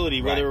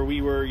facility, whether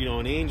we were,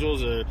 an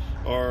Angels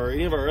or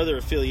any of our other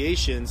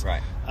affiliations,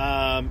 right.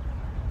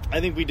 I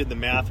think we did the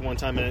math one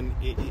time, and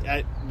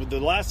the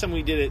last time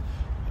we did it,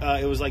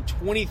 it was like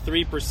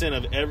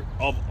 23%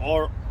 of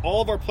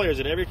all of our players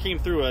that ever came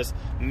through us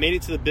made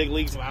it to the big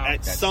leagues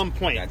at some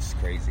point. That's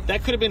crazy.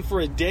 That could have been for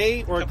a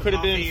day, or it could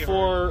have been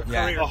for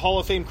a Hall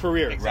of Fame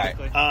career.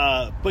 Exactly.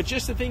 Right. But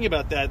just to think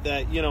about that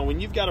when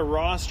you've got a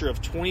roster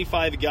of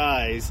 25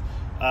 guys,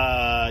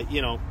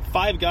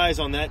 5 guys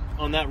on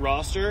that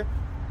roster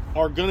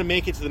are going to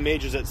make it to the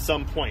majors at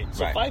some point.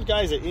 So 5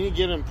 guys at any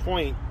given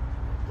point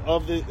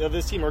of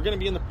this team are going to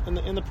be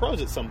in the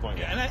pros at some point.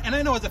 Yeah, and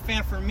I know as a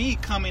fan, for me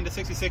coming to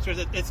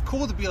 66ers, it's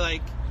cool to be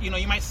like, you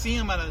might see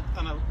him on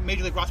a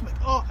major league roster, like,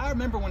 oh, I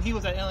remember when he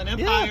was at Inland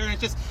Empire,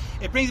 and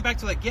it brings you back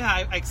to like,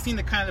 I've seen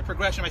the kind of the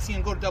progression. I see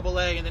him go to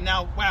AA, and then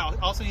now, wow,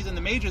 all of a sudden he's in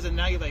the majors, and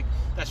now you're like,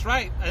 that's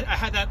right. I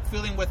had that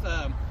feeling with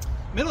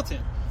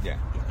Middleton. Yeah.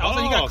 All of a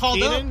sudden he got called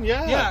Keenan, up.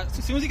 Yeah.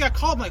 As soon as he got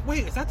called, I'm like,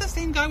 wait, is that the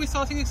same guy we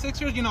saw at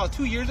 66ers,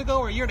 2 years ago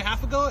or a year and a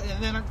half ago?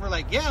 And then we're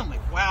like, yeah. I'm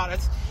like, wow,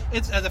 it's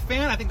as a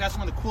fan, I think that's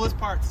one of the coolest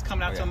parts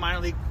coming out to a minor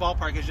league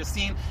ballpark, is just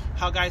seeing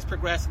how guys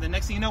progress. And the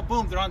next thing you know,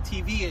 boom, they're on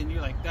TV, and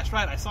you're like, that's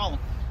right, I saw them.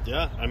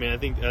 Yeah, I mean, I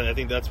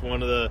think that's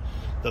one of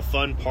the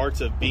fun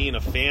parts of being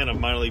a fan of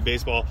minor league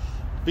baseball.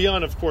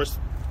 Beyond, of course,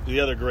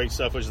 the other great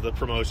stuff, which is the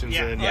promotions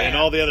and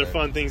all the other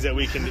fun things that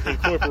we can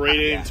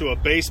incorporate into a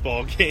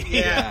baseball game.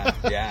 Yeah.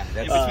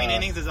 In between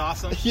innings is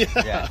awesome.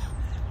 Yeah,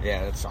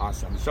 that's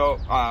awesome. So,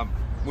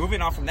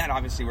 moving on from that,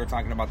 obviously we're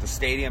talking about the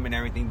stadium and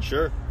everything.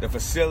 Sure. The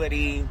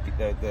facility,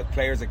 the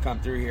players that come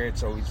through here.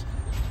 It's always,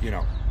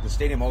 the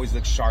stadium always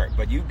looks sharp.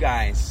 But you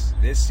guys,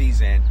 this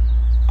season,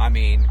 I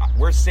mean,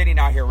 we're sitting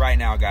out here right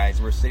now,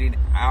 guys. We're sitting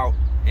out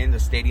in the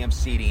stadium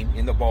seating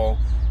in the bowl.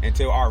 And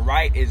to our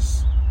right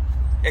is...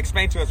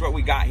 Explain to us what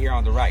we got here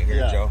on the right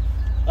here, Joe.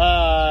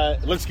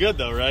 It looks good,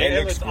 though, right?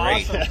 It looks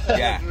great. Awesome.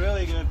 Yeah. It looks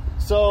really good.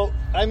 So,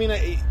 I mean,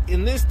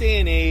 in this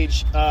day and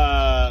age,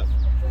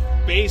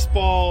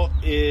 baseball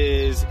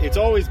it's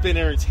always been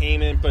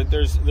entertainment, but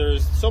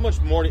there's so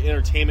much more to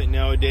entertainment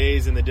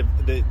nowadays, and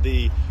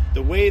the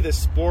way the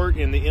sport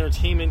and the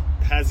entertainment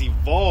has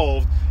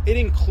evolved. It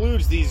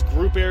includes these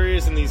group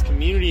areas and these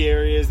community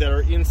areas that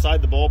are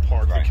inside the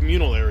ballpark, the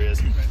communal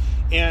areas.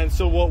 And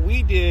so what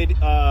we did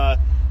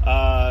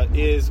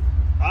is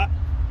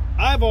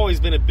I've always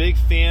been a big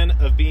fan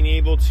of being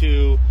able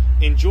to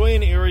enjoy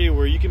an area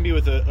where you can be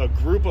with a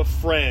group of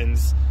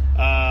friends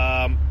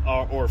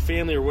or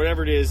family or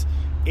whatever it is,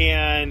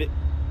 and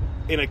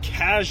in a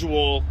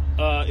casual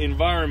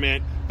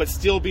environment, but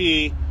still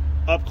be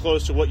up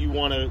close to what you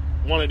want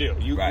to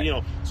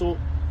do.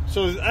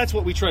 So that's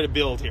what we try to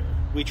build here.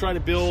 We try to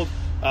build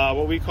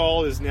what we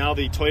call is now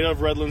the Toyota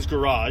of Redlands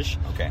Garage.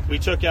 Okay. We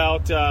took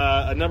out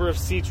a number of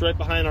seats right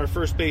behind our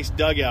first base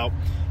dugout,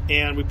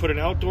 and we put an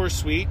outdoor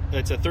suite.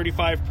 It's a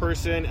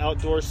 35-person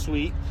outdoor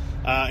suite.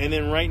 And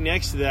then right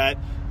next to that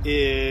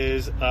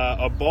is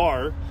a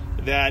bar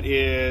that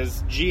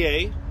is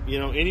GA.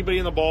 Anybody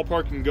in the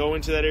ballpark can go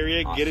into that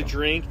area, get a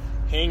drink,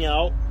 hang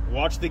out,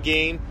 watch the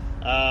game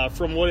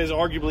from what is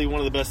arguably one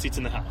of the best seats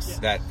in the house.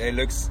 That it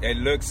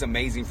looks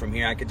amazing from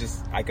here. I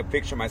could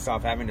picture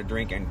myself having a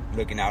drink and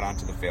looking out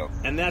onto the field.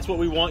 And that's what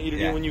we want you to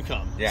do when you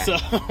come. Yeah.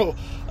 So,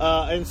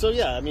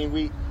 I mean,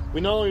 we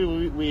not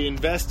only we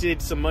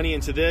invested some money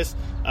into this.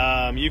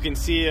 You can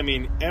see, I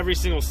mean, every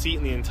single seat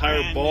in the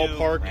entire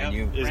ballpark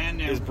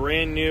is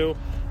brand new.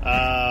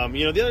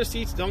 The other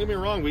seats, don't get me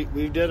wrong,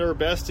 we did our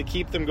best to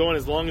keep them going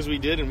as long as we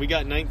did, and we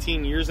got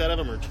 19 years out of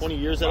them or 20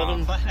 years out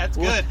of them. That's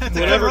good. That's a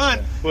good run.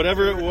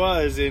 Whatever it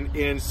was,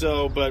 and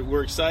so, but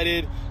we're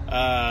excited.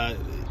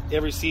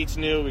 Every seat's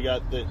new. We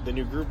got the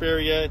new group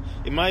area.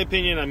 In my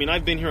opinion, I mean,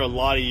 I've been here a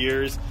lot of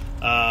years.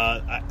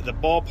 The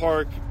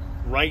ballpark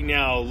right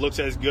now looks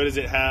as good as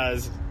it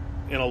has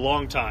in a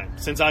long time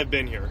since I've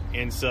been here,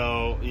 and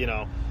so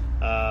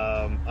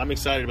I'm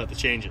excited about the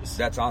changes.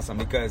 That's awesome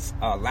because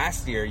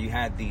last year you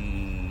had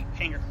the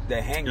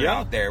hanger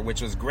out there,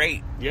 which was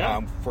great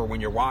for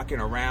when you're walking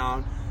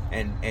around.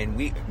 And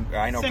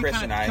I know same Chris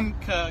kind and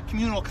of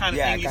communal kind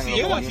of thing. You see,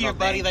 you walk to your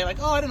buddy, they're like,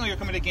 "Oh, I didn't know you're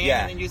coming to a game,"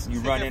 and then you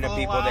run into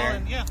people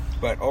there.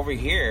 But over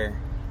here,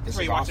 this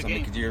is awesome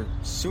because you're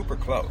super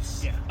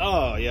close. Yeah.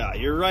 Oh yeah,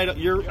 you're right.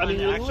 You're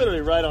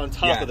literally right on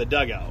top of the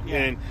dugout,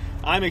 and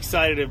I'm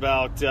excited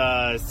about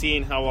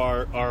seeing how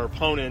our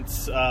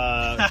opponents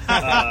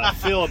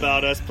feel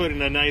about us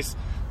putting a nice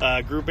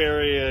group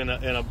area and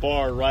a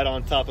bar right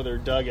on top of their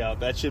dugout.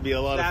 That should be a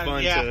lot of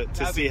fun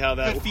to see how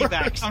that works.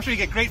 Feedback. I'm sure you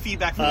get great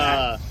feedback from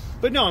that.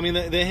 But no, I mean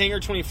the Hangar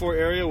 24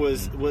 area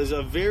was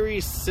a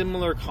very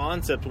similar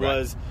concept.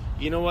 Was,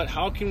 you know what?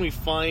 How can we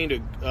find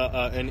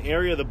an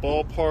area of the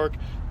ballpark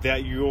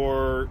that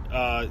you're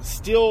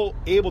still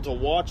able to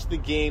watch the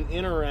game,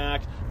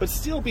 interact, but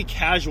still be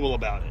casual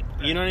about it.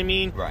 You know what I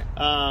mean? Right.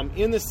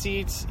 In the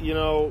seats,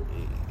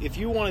 if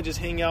you want to just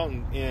hang out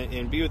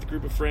and be with a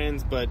group of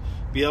friends, but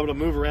be able to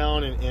move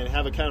around and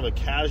have a kind of a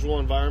casual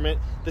environment,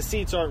 the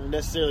seats aren't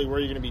necessarily where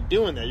you're going to be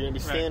doing that. You're going to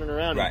be standing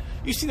around. Right.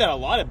 You see that a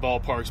lot at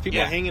ballparks.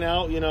 People are hanging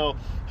out,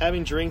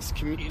 having drinks,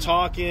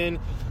 talking,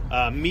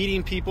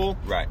 meeting people.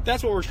 Right.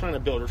 That's what we're trying to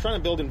build. We're trying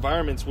to build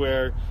environments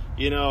where,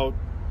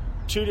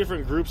 two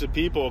different groups of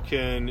people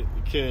can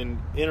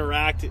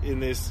interact in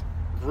this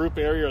group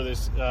area or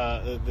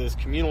this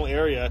communal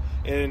area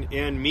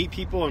and meet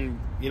people and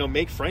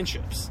make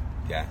friendships.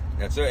 Yeah,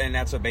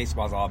 that's what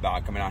baseball's all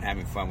about, coming out and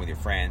having fun with your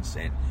friends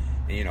and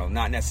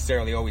not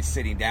necessarily always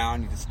sitting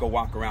down. You just go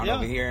walk around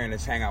over here and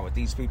let's hang out with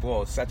these people.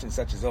 Oh, such and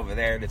such is over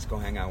there, let's go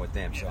hang out with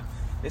them. So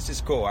this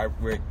is cool. I'm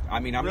really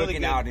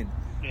looking good. Out and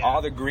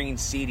all the green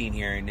seating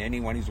here, and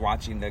anyone who's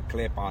watching the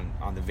clip on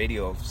the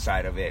video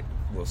side of it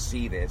will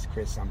see this.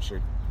 Chris, I'm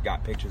sure,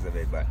 got pictures of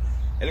it, but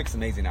it looks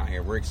amazing out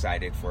here. We're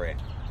excited for it.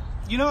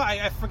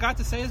 I forgot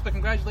to say this, but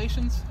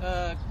congratulations.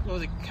 What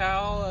was it,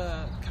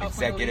 Cal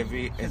Executive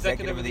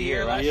of the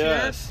Year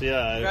last year?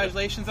 Yeah.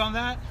 Congratulations on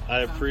that. I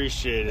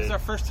appreciate it. This is our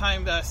first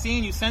time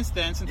seeing you since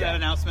that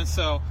announcement,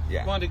 so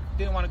didn't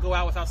want to go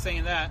out without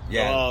saying that.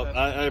 Yeah. Well,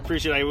 I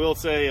appreciate it. I will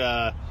say,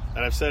 and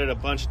I've said it a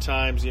bunch of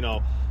times,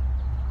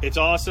 it's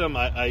awesome.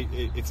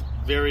 It's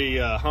very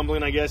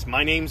humbling, I guess.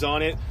 My name's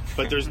on it,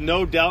 but there's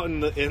no doubt in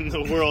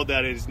the world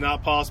that it's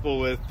not possible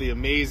with the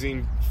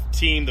amazing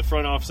team, the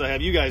front office I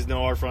have. You guys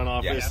know our front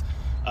office.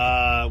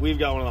 Yeah. We've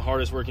got one of the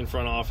hardest working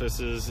front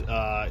offices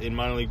in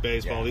minor league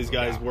baseball. Yeah, these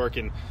guys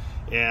working,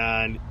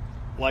 and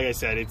like I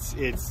said,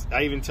 it's.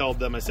 I even told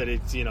them, I said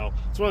it's one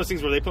of those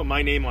things where they put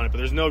my name on it, but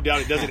there's no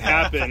doubt it doesn't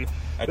happen.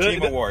 A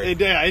team award.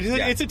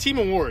 It's a team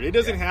award. It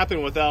doesn't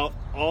happen without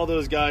all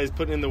those guys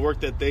putting in the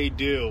work that they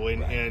do,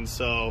 and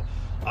so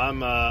I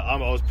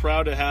was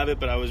proud to have it,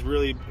 but I was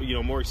really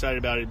more excited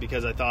about it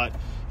because I thought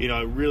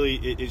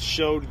it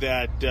showed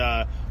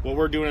that what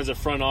we're doing as a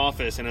front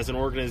office and as an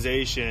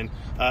organization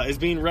is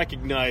being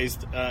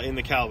recognized in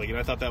the Cal League, and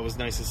I thought that was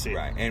nice to see.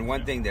 Right, and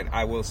one thing that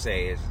I will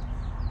say is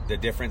the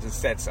difference it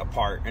sets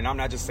apart, and I'm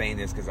not just saying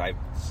this because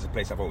this is a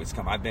place I've always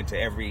come. I've been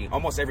to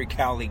almost every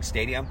Cal League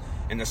stadium,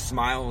 and the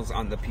smiles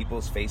on the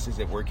people's faces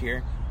that work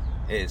here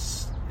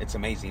it's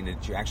amazing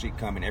that you actually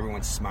come and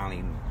everyone's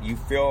smiling. You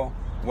feel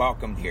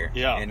welcomed here.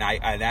 Yeah. And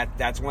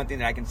that's one thing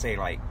that I can say,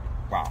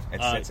 wow,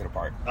 it sets it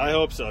apart. I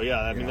hope so,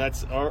 yeah. I mean,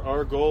 that's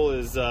our goal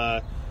is,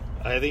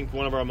 I think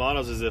one of our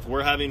mottos is if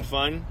we're having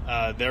fun,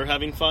 they're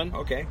having fun.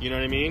 Okay. You know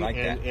what I mean? Like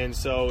that. And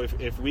so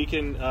if we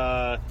can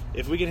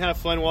have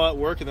fun while at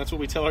work, and that's what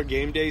we tell our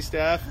game day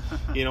staff,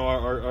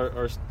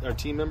 our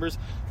team members,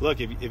 look,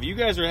 if you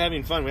guys are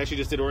having fun, we actually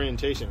just did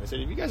orientation. I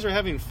said, if you guys are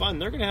having fun,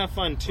 they're going to have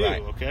fun too,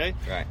 okay?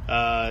 Right.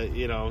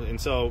 And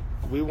so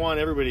we want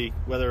everybody,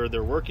 whether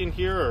they're working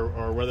here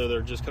or whether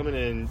they're just coming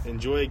in and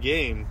enjoy a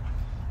game,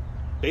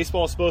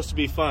 baseball's supposed to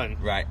be fun.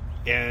 Right.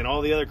 And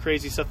all the other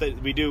crazy stuff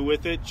that we do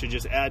with it should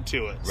just add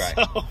to it. Right.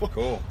 So.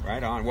 Cool.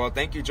 Right on. Well,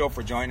 thank you, Joe,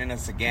 for joining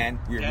us again.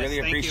 We really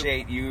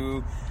appreciate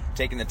you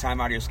taking the time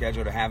out of your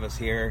schedule to have us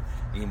here.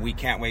 And we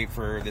can't wait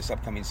for this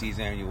upcoming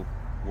season.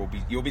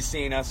 You'll be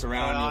seeing us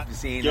around. You'll be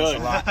seeing us a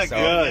lot. So,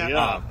 Good,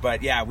 yeah.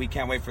 But yeah, we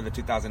can't wait for the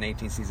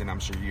 2018 season. I'm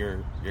sure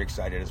you're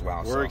excited as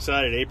well. We're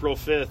excited. April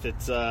 5th.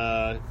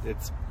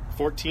 It's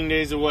 14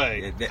 days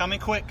away. Coming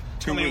quick.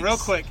 Coming real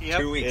quick.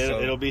 Yep. 2 weeks.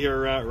 It'll be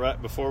here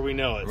right before we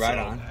know it. Right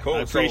so on. Cool. I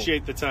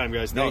appreciate the time,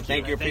 guys. Thank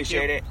you.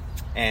 Appreciate it.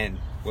 And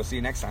we'll see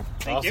you next time.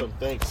 Awesome.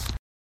 Thanks.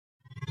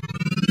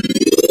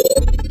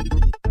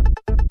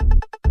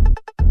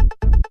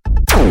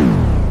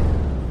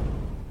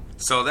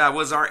 So that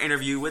was our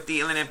interview with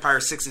the Inland Empire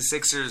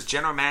 66ers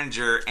general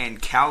manager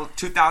and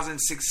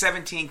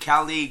 2017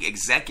 Cal League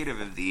Executive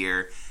of the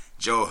Year,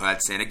 Joe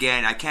Hudson.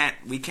 Again,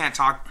 we can't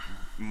talk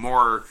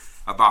more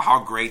about how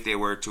great they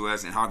were to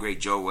us and how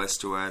great Joe was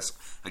to us.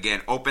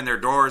 Again, open their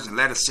doors and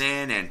let us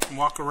in and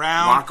walk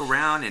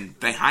around and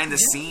behind the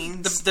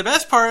scenes. The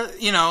best part,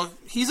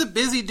 he's a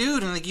busy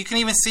dude, and you can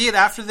even see it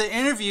after the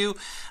interview.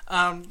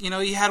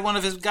 He had one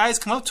of his guys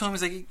come up to him.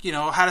 He's like,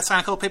 had to sign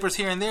a couple papers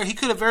here and there. He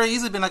could have very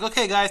easily been like,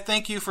 okay, guys,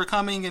 thank you for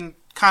coming, and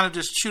kind of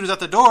just shoot us out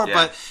the door. Yeah.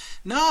 But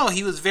no,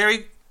 he was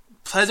very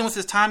pleasant with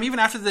his time. Even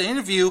after the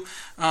interview,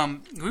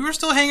 we were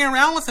still hanging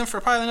around with him for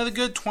probably another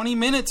good 20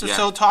 minutes or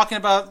so, talking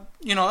about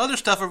other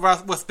stuff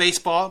with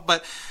baseball.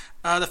 But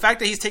the fact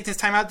that he's taking his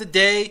time out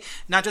today,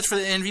 not just for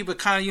the interview, but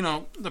kind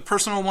of the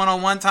personal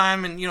one-on-one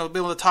time and be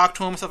able to talk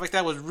to him and stuff like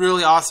that was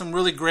really awesome,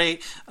 really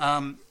great.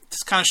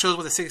 This kind of shows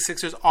what the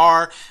 66ers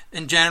are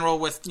in general,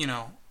 with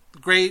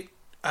great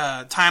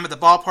time at the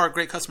ballpark,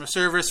 great customer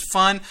service,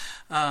 fun,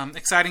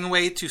 exciting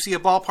way to see a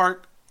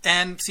ballpark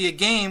and see a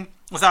game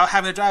without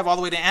having to drive all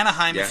the way to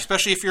Anaheim,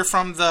 especially if you're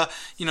from the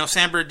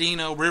San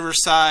Bernardino,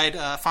 Riverside,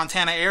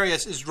 Fontana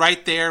areas. Is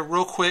right there,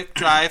 real quick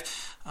drive.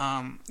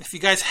 If you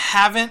guys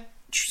haven't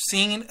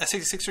seeing a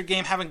 66er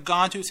game, haven't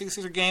gone to a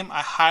 66er game,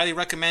 I highly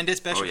recommend it,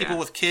 especially people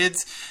with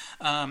kids.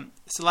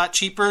 It's a lot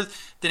cheaper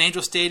than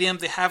Angel Stadium.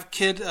 They have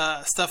kid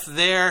stuff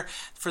there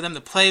for them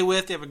to play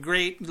with. They have a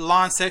great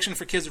lawn section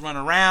for kids to run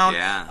around.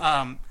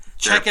 Yeah.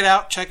 Check it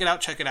out.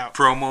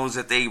 Promos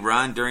that they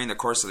run during the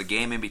course of the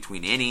game in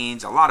between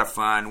innings. A lot of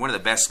fun. One of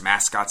the best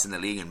mascots in the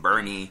league in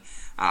Bernie.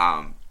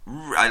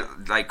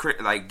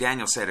 Like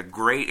Daniel said, a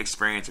great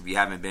experience if you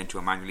haven't been to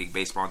a minor league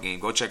baseball game.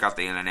 Go check out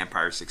the Inland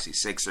Empire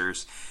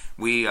 66ers.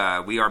 We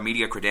are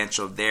media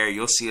credentialed there.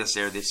 You'll see us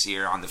there this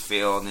year on the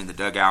field, in the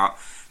dugout,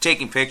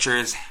 taking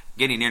pictures,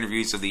 getting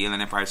interviews of the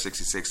Inland Empire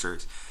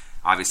 66ers.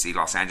 Obviously,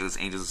 Los Angeles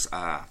Angels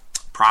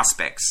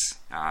prospects,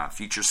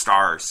 future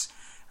stars.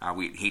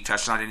 He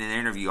touched on it in the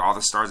interview. All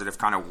the stars that have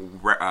kind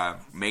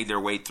of made their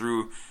way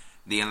through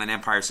the Inland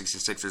Empire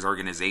 66ers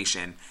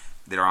organization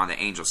that are on the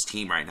Angels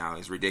team right now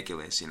is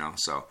ridiculous,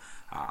 So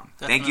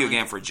thank you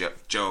again for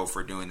Joe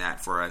for doing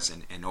that for us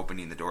and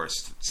opening the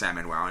doors to San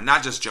Manuel. And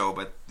not just Joe,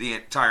 but the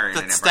entire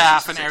Inland Empire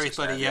staff 66ers and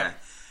everybody, yeah.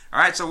 All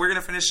right, so we're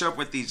going to finish up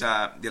with these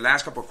the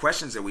last couple of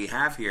questions that we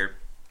have here.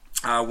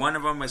 One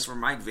of them is from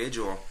Mike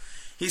Vigil.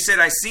 He said,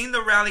 I seen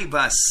the rally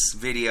bus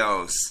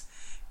videos.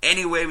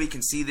 Any way we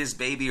can see this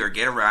baby or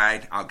get a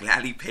ride, I'll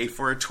gladly pay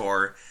for a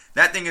tour.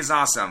 That thing is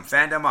awesome.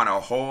 Fandom on a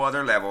whole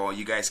other level.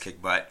 You guys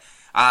kick butt.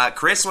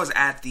 Chris was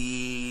at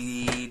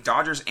the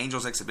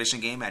Dodgers-Angels exhibition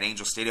game at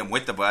Angel Stadium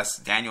with the bus.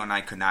 Daniel and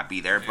I could not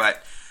be there,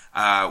 but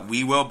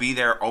we will be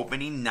there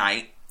opening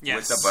night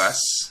with the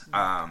bus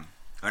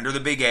under the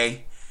Big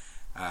A.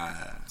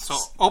 So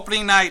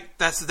opening night,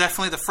 that's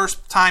definitely the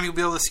first time you'll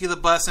be able to see the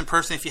bus in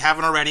person if you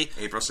haven't already.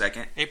 April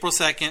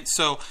 2nd.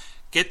 So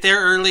get there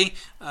early.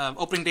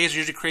 Opening days are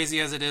usually crazy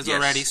as it is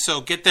already.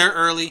 So get there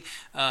early.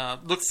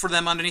 Look for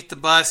them underneath the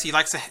bus. He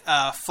likes to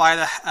fly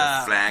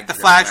the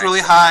flags really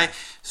high.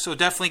 So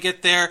definitely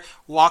get there.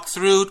 Walk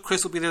through.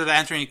 Chris will be there to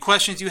answer any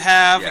questions you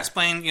have.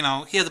 Explain,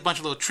 he has a bunch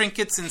of little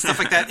trinkets and stuff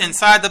like that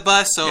inside the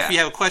bus. So if you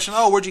have a question,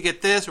 where'd you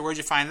get this or where'd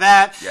you find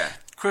that?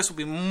 Chris will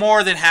be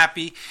more than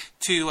happy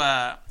to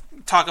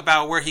talk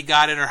about where he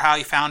got it or how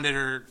he found it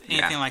or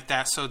anything like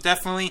that. So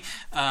definitely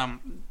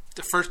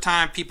the first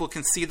time people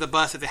can see the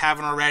bus, if they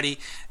haven't already,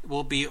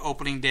 will be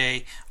opening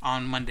day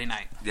on Monday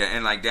night. Yeah,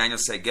 and like Daniel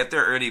said, get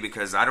there early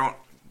because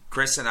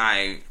Chris and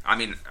I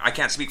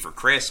can't speak for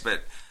Chris,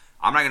 but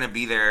I'm not going to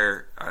be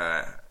there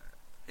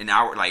an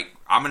hour. Like,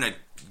 we're going to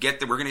get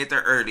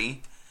there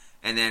early.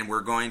 And then we're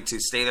going to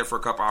stay there for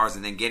a couple hours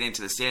and then get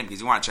into the stadium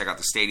because you want to check out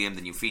the stadium,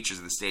 the new features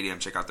of the stadium,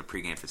 check out the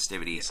pregame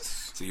festivities.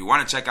 So you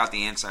want to check out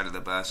the inside of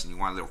the bus and you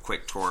want a little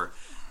quick tour.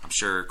 I'm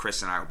sure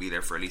Chris and I will be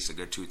there for at least a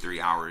good 2-3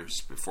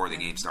 hours before the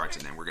game starts,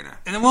 and then we're gonna.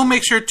 And then we'll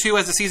make sure too,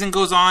 as the season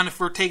goes on, if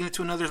we're taking it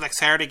to another like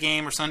Saturday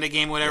game or Sunday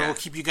game, whatever, we'll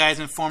keep you guys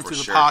informed through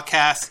the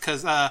podcast.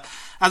 Because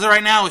as of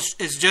right now,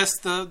 it's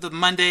just the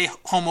Monday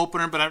home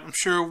opener, but I'm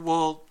sure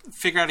we'll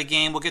figure out a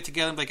game. We'll get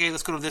together and be like, hey,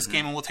 let's go to this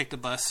game, and we'll take the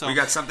bus. So we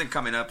got something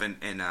coming up in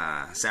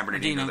San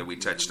Bernardino that we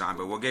touched on,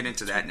 but we'll get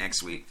into that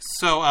next week.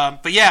 So,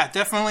 but yeah,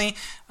 definitely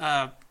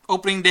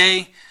opening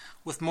day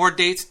with more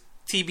dates.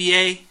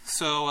 TBA,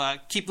 so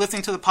keep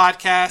listening to the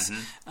podcast.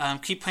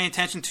 Keep paying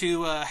attention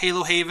to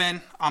Halo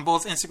Haven on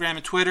both Instagram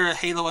and Twitter at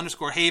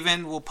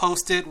Halo_Haven. We'll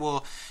post it.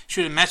 We'll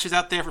shoot a message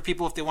out there for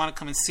people if they want to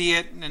come and see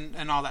it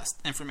and all that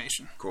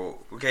information.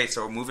 Cool. Okay,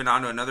 so moving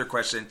on to another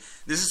question.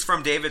 This is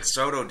from David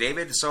Soto.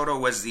 David Soto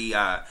was the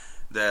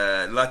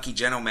lucky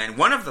gentleman,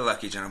 one of the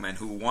lucky gentlemen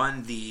who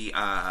won the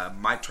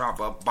Mike Trout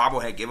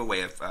bobblehead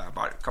giveaway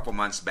about a couple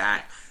months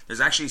back. There's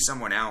actually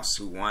someone else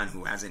who won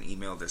who hasn't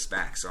emailed us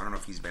back, so I don't know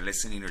if he's been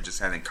listening or just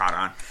hasn't caught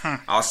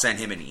on. I'll send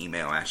him an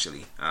email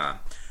actually.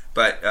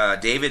 But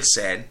David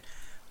said,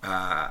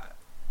 I'd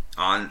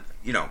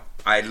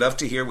love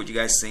to hear what you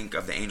guys think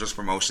of the Angels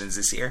promotions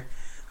this year.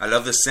 I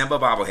love the Simba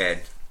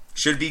bobblehead.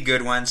 Should be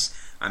good ones.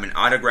 I'm an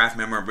autograph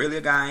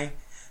memorabilia guy,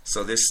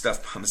 so this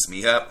stuff pumps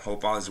me up.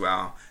 Hope all is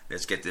well.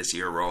 Let's get this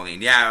year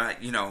rolling. Yeah,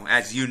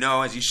 as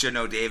you should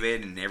know,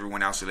 David, and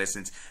everyone else who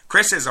listens,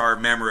 Chris is our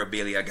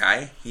memorabilia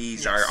guy.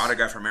 He's our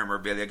autograph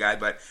memorabilia guy,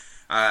 but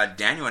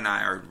Daniel and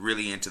I are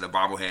really into the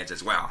bobbleheads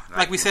as well.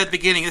 Like we said at the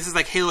beginning, this is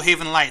like Halo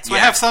Haven Light. So I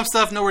have some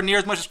stuff nowhere near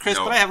as much as Chris,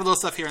 but I have a little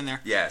stuff here and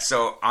there. Yeah,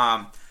 so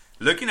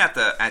looking at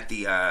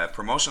the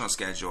promotional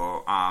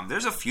schedule,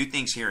 there's a few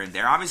things here and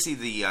there. Obviously,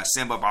 the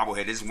Simba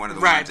bobblehead is one of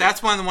the ones. Right,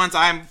 that's one of the ones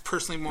I'm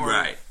personally more...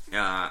 Right.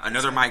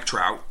 Another Mike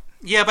Trout.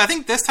 Yeah, but I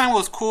think this time what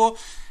was cool...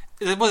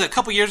 It was a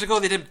couple years ago.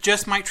 They did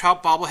just Mike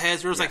Trout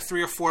bobbleheads. There was like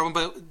 3 or 4 of them,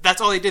 but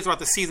that's all they did throughout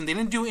the season. They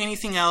didn't do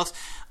anything else.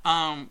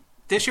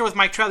 This year with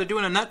Mike Trout, they're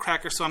doing a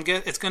Nutcracker, so I'm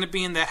guessing it's going to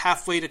be in the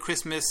halfway to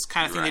Christmas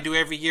kind of thing they do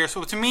every year.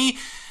 So to me,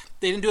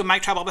 they didn't do a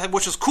Mike Trout bobblehead,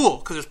 which is cool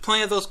because there's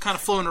plenty of those kind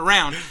of floating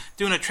around.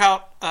 Doing a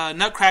Trout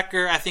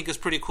Nutcracker, I think, is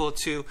pretty cool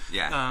too.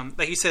 Yeah.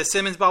 Like you said,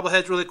 Simmons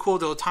bobblehead's really cool.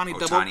 The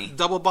Ohtani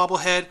double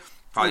bobblehead.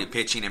 Probably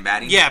pitching and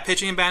batting. Yeah,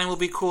 pitching and batting will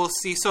be cool to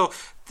see. So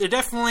they're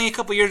definitely, a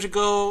couple years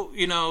ago,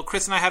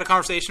 Chris and I had a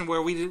conversation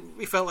where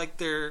we felt like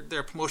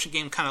their promotion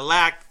game kind of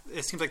lacked.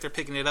 It seems like they're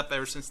picking it up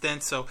ever since then.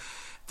 So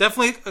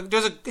definitely,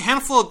 there's a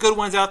handful of good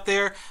ones out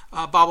there.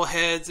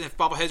 Bobbleheads. If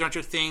bobbleheads aren't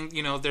your thing,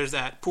 there's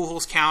that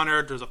Pujols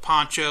counter. There's a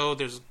poncho.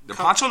 The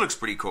poncho looks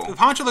pretty cool. The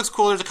poncho looks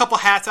cool. There's a couple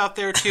hats out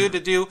there too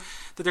that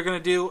they're gonna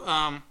do.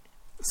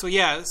 So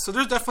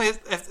there's definitely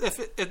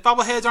if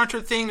bobbleheads aren't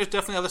your thing, there's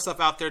definitely other stuff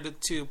out there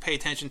to pay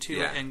attention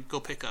to and go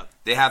pick up.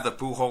 They have the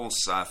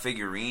Pujols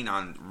figurine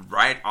on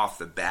right off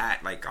the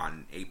bat,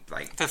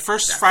 the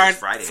first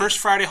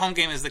Friday home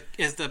game is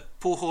the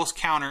Pujols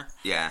counter.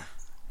 Yeah,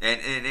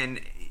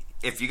 and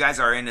if you guys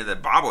are into the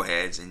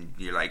bobbleheads and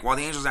you're like, well,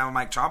 the Angels have a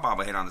Mike Trout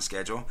bobblehead on the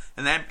schedule,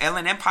 and then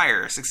Inland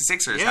Empire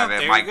 66ers have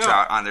a Mike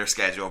Trout on their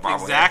schedule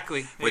bobblehead.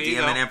 Exactly. With the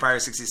Inland Empire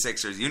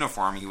 66ers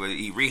uniform,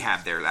 he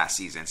rehabbed there last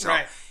season, so.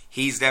 Right.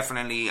 He's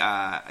definitely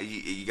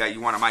you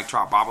want a Mike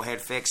Trout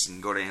bobblehead fix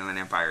and go to Inland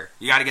Empire.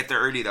 You got to get there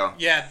early though.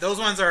 Yeah, those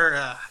ones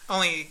are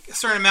only a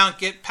certain amount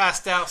get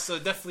passed out, so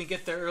definitely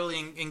get there early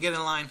and get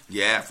in line.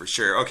 Yeah, for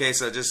sure. Okay,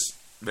 so just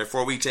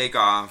before we take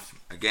off,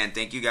 again,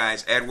 thank you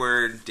guys,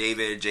 Edward,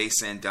 David,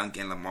 Jason,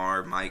 Duncan,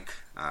 Lamar, Mike,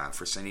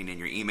 for sending in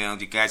your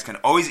emails. You guys can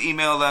always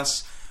email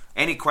us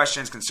any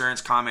questions, concerns,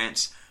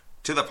 comments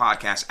to the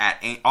podcast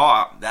at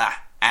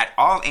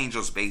All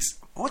Angels Base.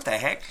 What the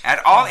heck?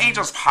 At All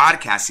Angels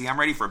Podcast. See, I'm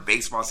ready for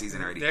baseball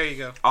season already. There you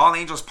go. All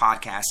Angels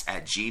Podcast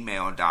at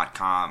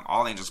gmail.com.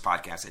 All Angels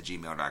Podcast at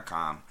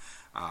gmail.com.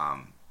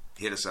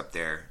 Hit us up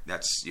there.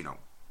 That's,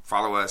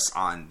 follow us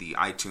on the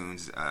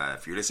iTunes.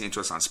 If you're listening to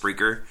us on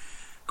Spreaker,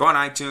 go on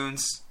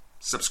iTunes,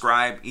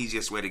 subscribe.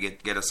 Easiest way to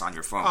get us on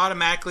your phone.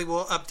 Automatically,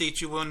 we'll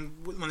update you when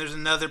there's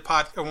another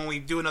or when we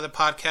do another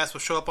podcast. We'll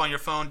show up on your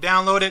phone.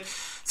 Download it,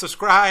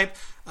 subscribe,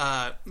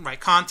 write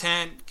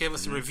content, give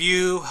us a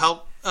review,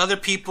 help other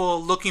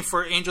people looking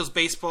for Angels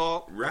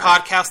baseball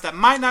podcasts that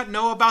might not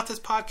know about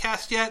this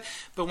podcast yet,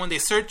 but when they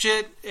search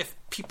it, if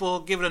people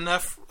give it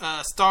enough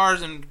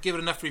stars and give it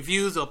enough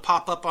reviews, it'll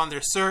pop up on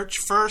their search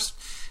first,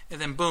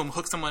 and then boom,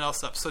 hook someone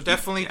else up. So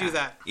definitely do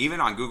that.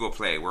 Even on Google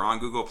Play. We're on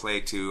Google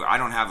Play too. I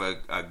don't have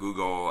a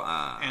Google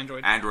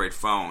Android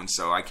phone,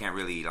 so I can't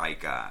really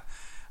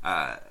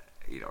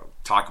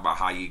talk about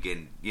how you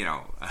can,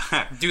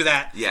 do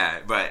that.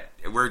 Yeah, but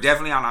we're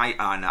definitely on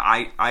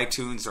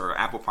iTunes or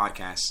Apple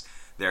Podcasts.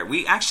 There,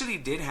 we actually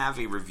did have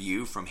a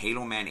review from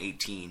Halo Man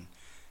 18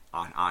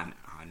 on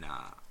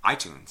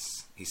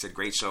iTunes. He said,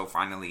 "Great show,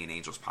 finally an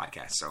Angels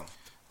podcast." So,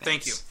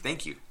 thank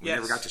you. We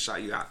never got to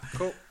shout you out.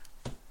 Cool.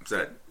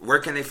 So, where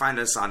can they find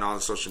us on all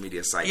the social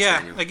media sites? Yeah,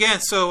 Daniel? Again,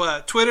 so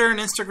Twitter and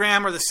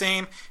Instagram are the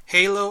same.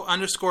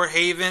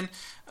 Halo_Haven.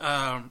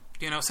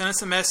 Send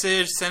us a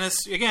message. Send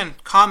us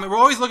comment. We're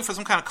always looking for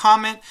some kind of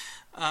comment.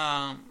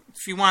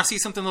 If you want to see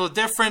something a little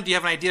different, do you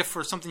have an idea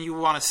for something you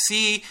want to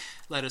see?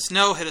 Let us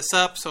know. Hit us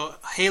up. So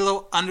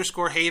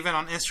Halo_Haven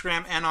on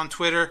Instagram and on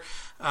Twitter.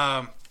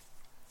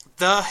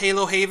 The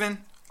Halo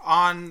Haven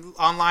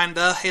online.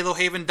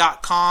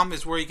 TheHaloHaven.com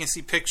is where you can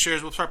see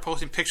pictures. We'll start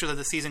posting pictures as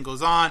the season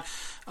goes on.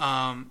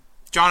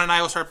 John and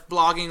I will start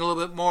blogging a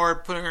little bit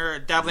more,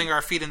 dabbling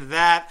our feet into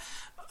that.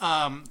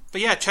 But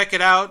yeah, check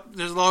it out.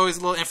 There's always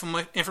a little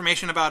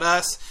information about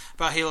us,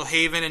 about Halo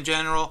Haven in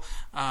general.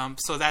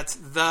 So that's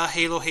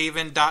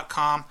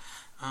TheHaloHaven.com.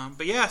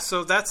 But yeah,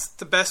 so that's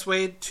the best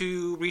way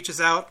to reach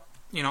us out.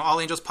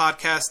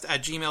 AllAngelsPodcast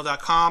at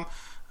gmail.com.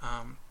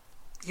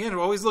 We're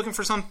always looking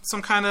for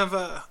some kind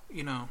of,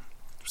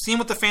 seeing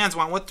what the fans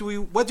want. What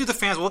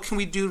can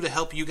we do to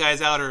help you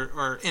guys out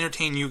or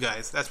entertain you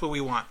guys? That's what we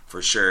want.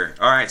 For sure.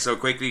 All right, so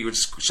quickly, we'll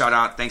just shout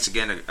out, thanks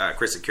again to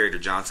Chris the Character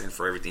Johnson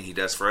for everything he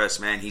does for us,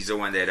 man. He's the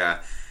one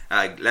that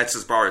lets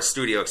us borrow his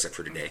studio, except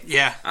for today.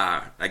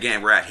 Yeah.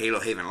 Again, we're at Halo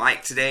Haven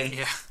Light today.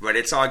 Yeah. But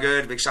it's all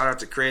good. Big shout out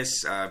to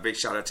Chris. Big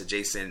shout out to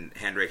Jason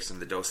Hendricks from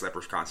the Dose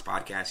Leprechauns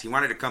podcast. He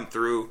wanted to come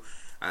through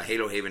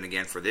Halo Haven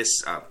again for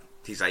this.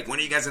 He's like, when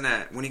are you guys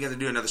gonna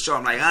do another show?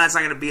 I'm like, it's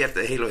not gonna be at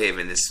the Halo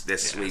Haven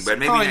this week, but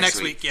maybe probably next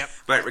week. Yep.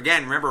 But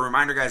again,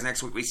 reminder guys,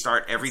 next week we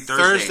start every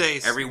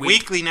Thursdays, every week.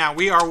 Weekly now.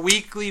 We are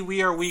weekly.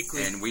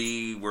 And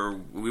we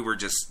were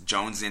just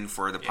jonesing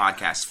for the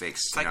podcast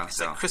fix. It's like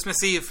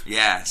Christmas Eve.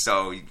 Yeah.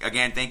 So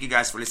again, thank you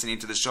guys for listening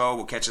to the show.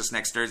 We'll catch us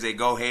next Thursday.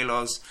 Go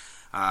Halos!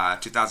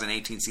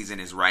 2018 season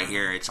is right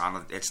here. It's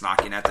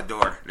knocking at the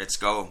door. Let's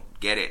go.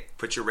 Get it.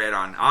 Put your red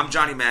on. I'm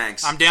Johnny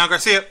Maggs. I'm Dan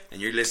Garcia. And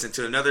you're listening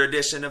to another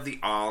edition of the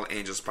All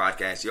Angels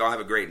Podcast. You all have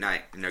a great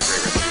night and a great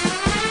rest of the week.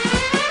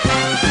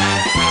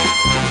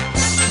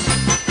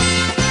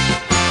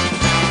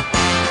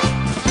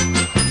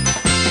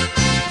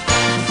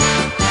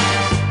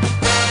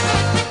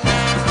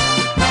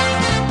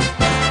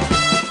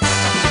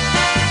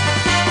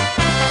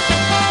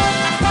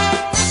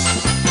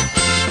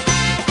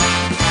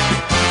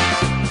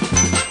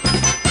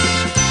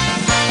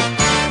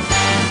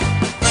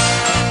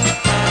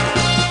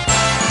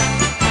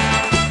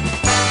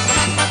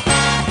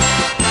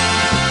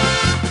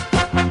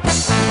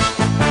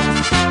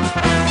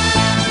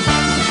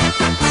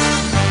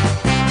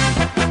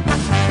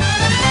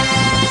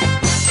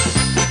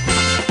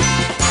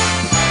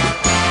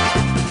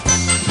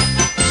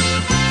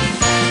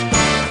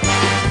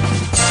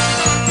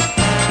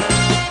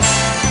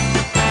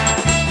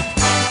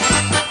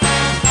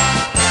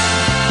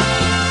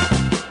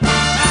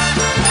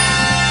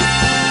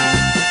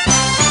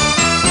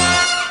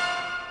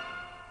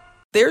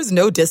 There's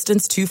no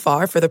distance too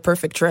far for the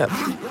perfect trip.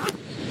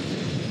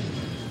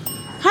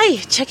 Hi,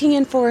 checking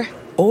in for...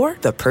 Or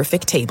the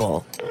perfect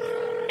table.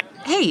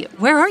 Hey,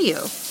 where are you?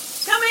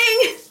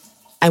 Coming!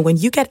 And when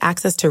you get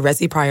access to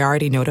Resi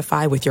Priority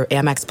Notify with your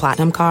Amex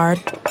Platinum card...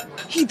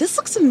 Hey, this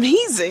looks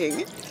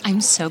amazing. I'm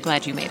so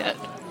glad you made it.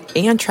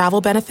 And travel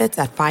benefits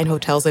at fine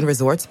hotels and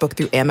resorts booked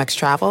through Amex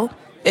Travel,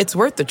 it's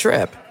worth the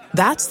trip.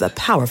 That's the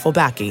powerful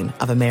backing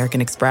of American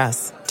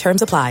Express.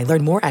 Terms apply.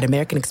 Learn more at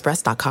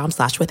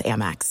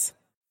americanexpress.com/withAmex.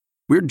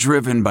 We're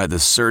driven by the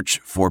search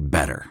for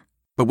better.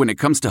 But when it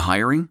comes to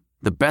hiring,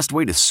 the best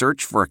way to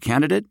search for a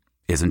candidate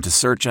isn't to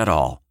search at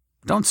all.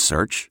 Don't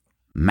search.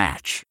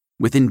 Match.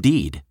 With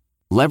Indeed.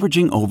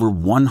 Leveraging over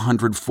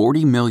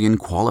 140 million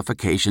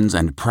qualifications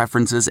and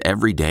preferences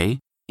every day,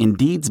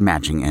 Indeed's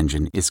matching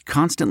engine is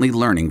constantly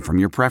learning from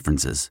your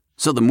preferences.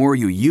 So the more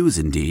you use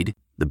Indeed,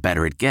 the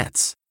better it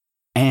gets.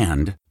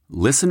 And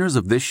listeners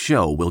of this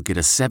show will get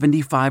a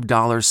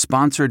 $75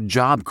 sponsored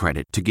job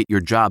credit to get your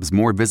jobs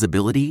more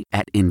visibility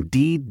at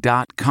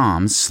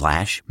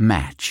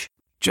Indeed.com/match.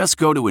 Just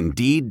go to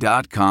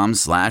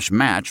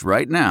Indeed.com/match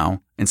right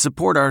now and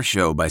support our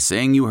show by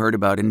saying you heard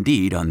about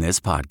Indeed on this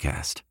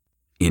podcast.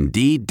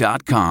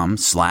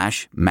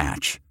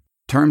 Indeed.com/match.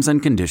 Terms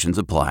and conditions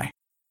apply.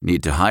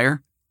 Need to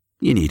hire?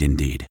 You need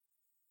Indeed.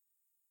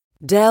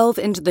 Delve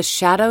into the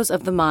shadows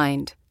of the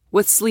mind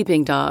with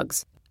Sleeping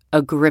Dogs,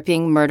 a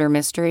gripping murder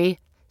mystery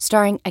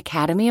starring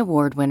Academy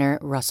Award winner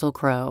Russell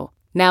Crowe.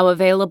 Now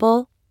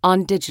available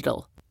on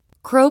digital.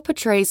 Crowe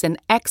portrays an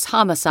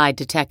ex-homicide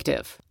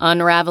detective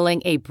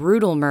unraveling a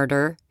brutal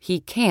murder he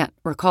can't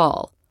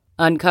recall.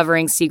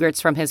 Uncovering secrets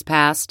from his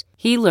past,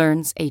 he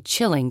learns a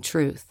chilling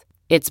truth.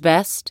 It's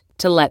best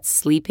to let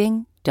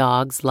sleeping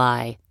dogs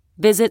lie.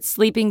 Visit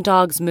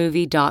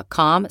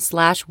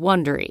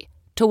sleepingdogsmovie.com/Wondery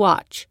to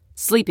watch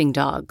Sleeping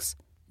Dogs,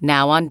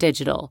 now on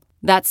digital.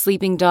 That's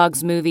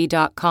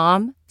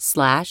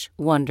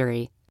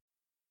sleepingdogsmovie.com/Wondery.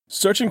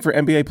 Searching for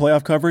NBA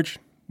playoff coverage?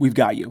 We've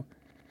got you.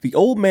 The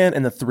Old Man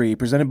and the Three,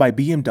 presented by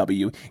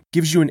BMW,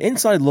 gives you an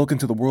inside look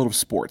into the world of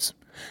sports.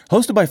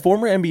 Hosted by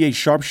former NBA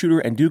sharpshooter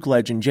and Duke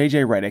legend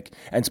J.J. Redick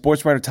and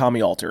sports writer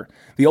Tommy Alter,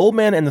 The Old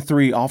Man and the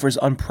Three offers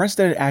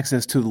unprecedented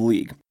access to the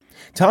league.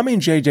 Tommy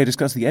and JJ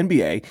discuss the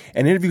NBA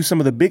and interview some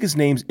of the biggest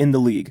names in the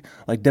league,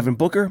 like Devin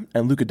Booker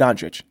and Luka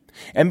Doncic.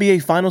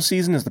 NBA final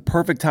season is the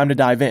perfect time to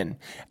dive in,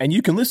 and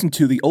you can listen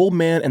to The Old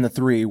Man and the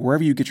Three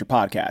wherever you get your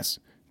podcasts.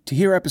 To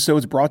hear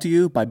episodes brought to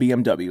you by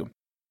BMW.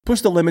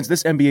 Push the limits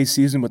this NBA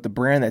season with the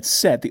brand that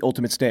set the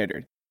ultimate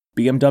standard.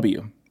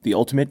 BMW, the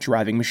ultimate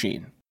driving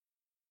machine.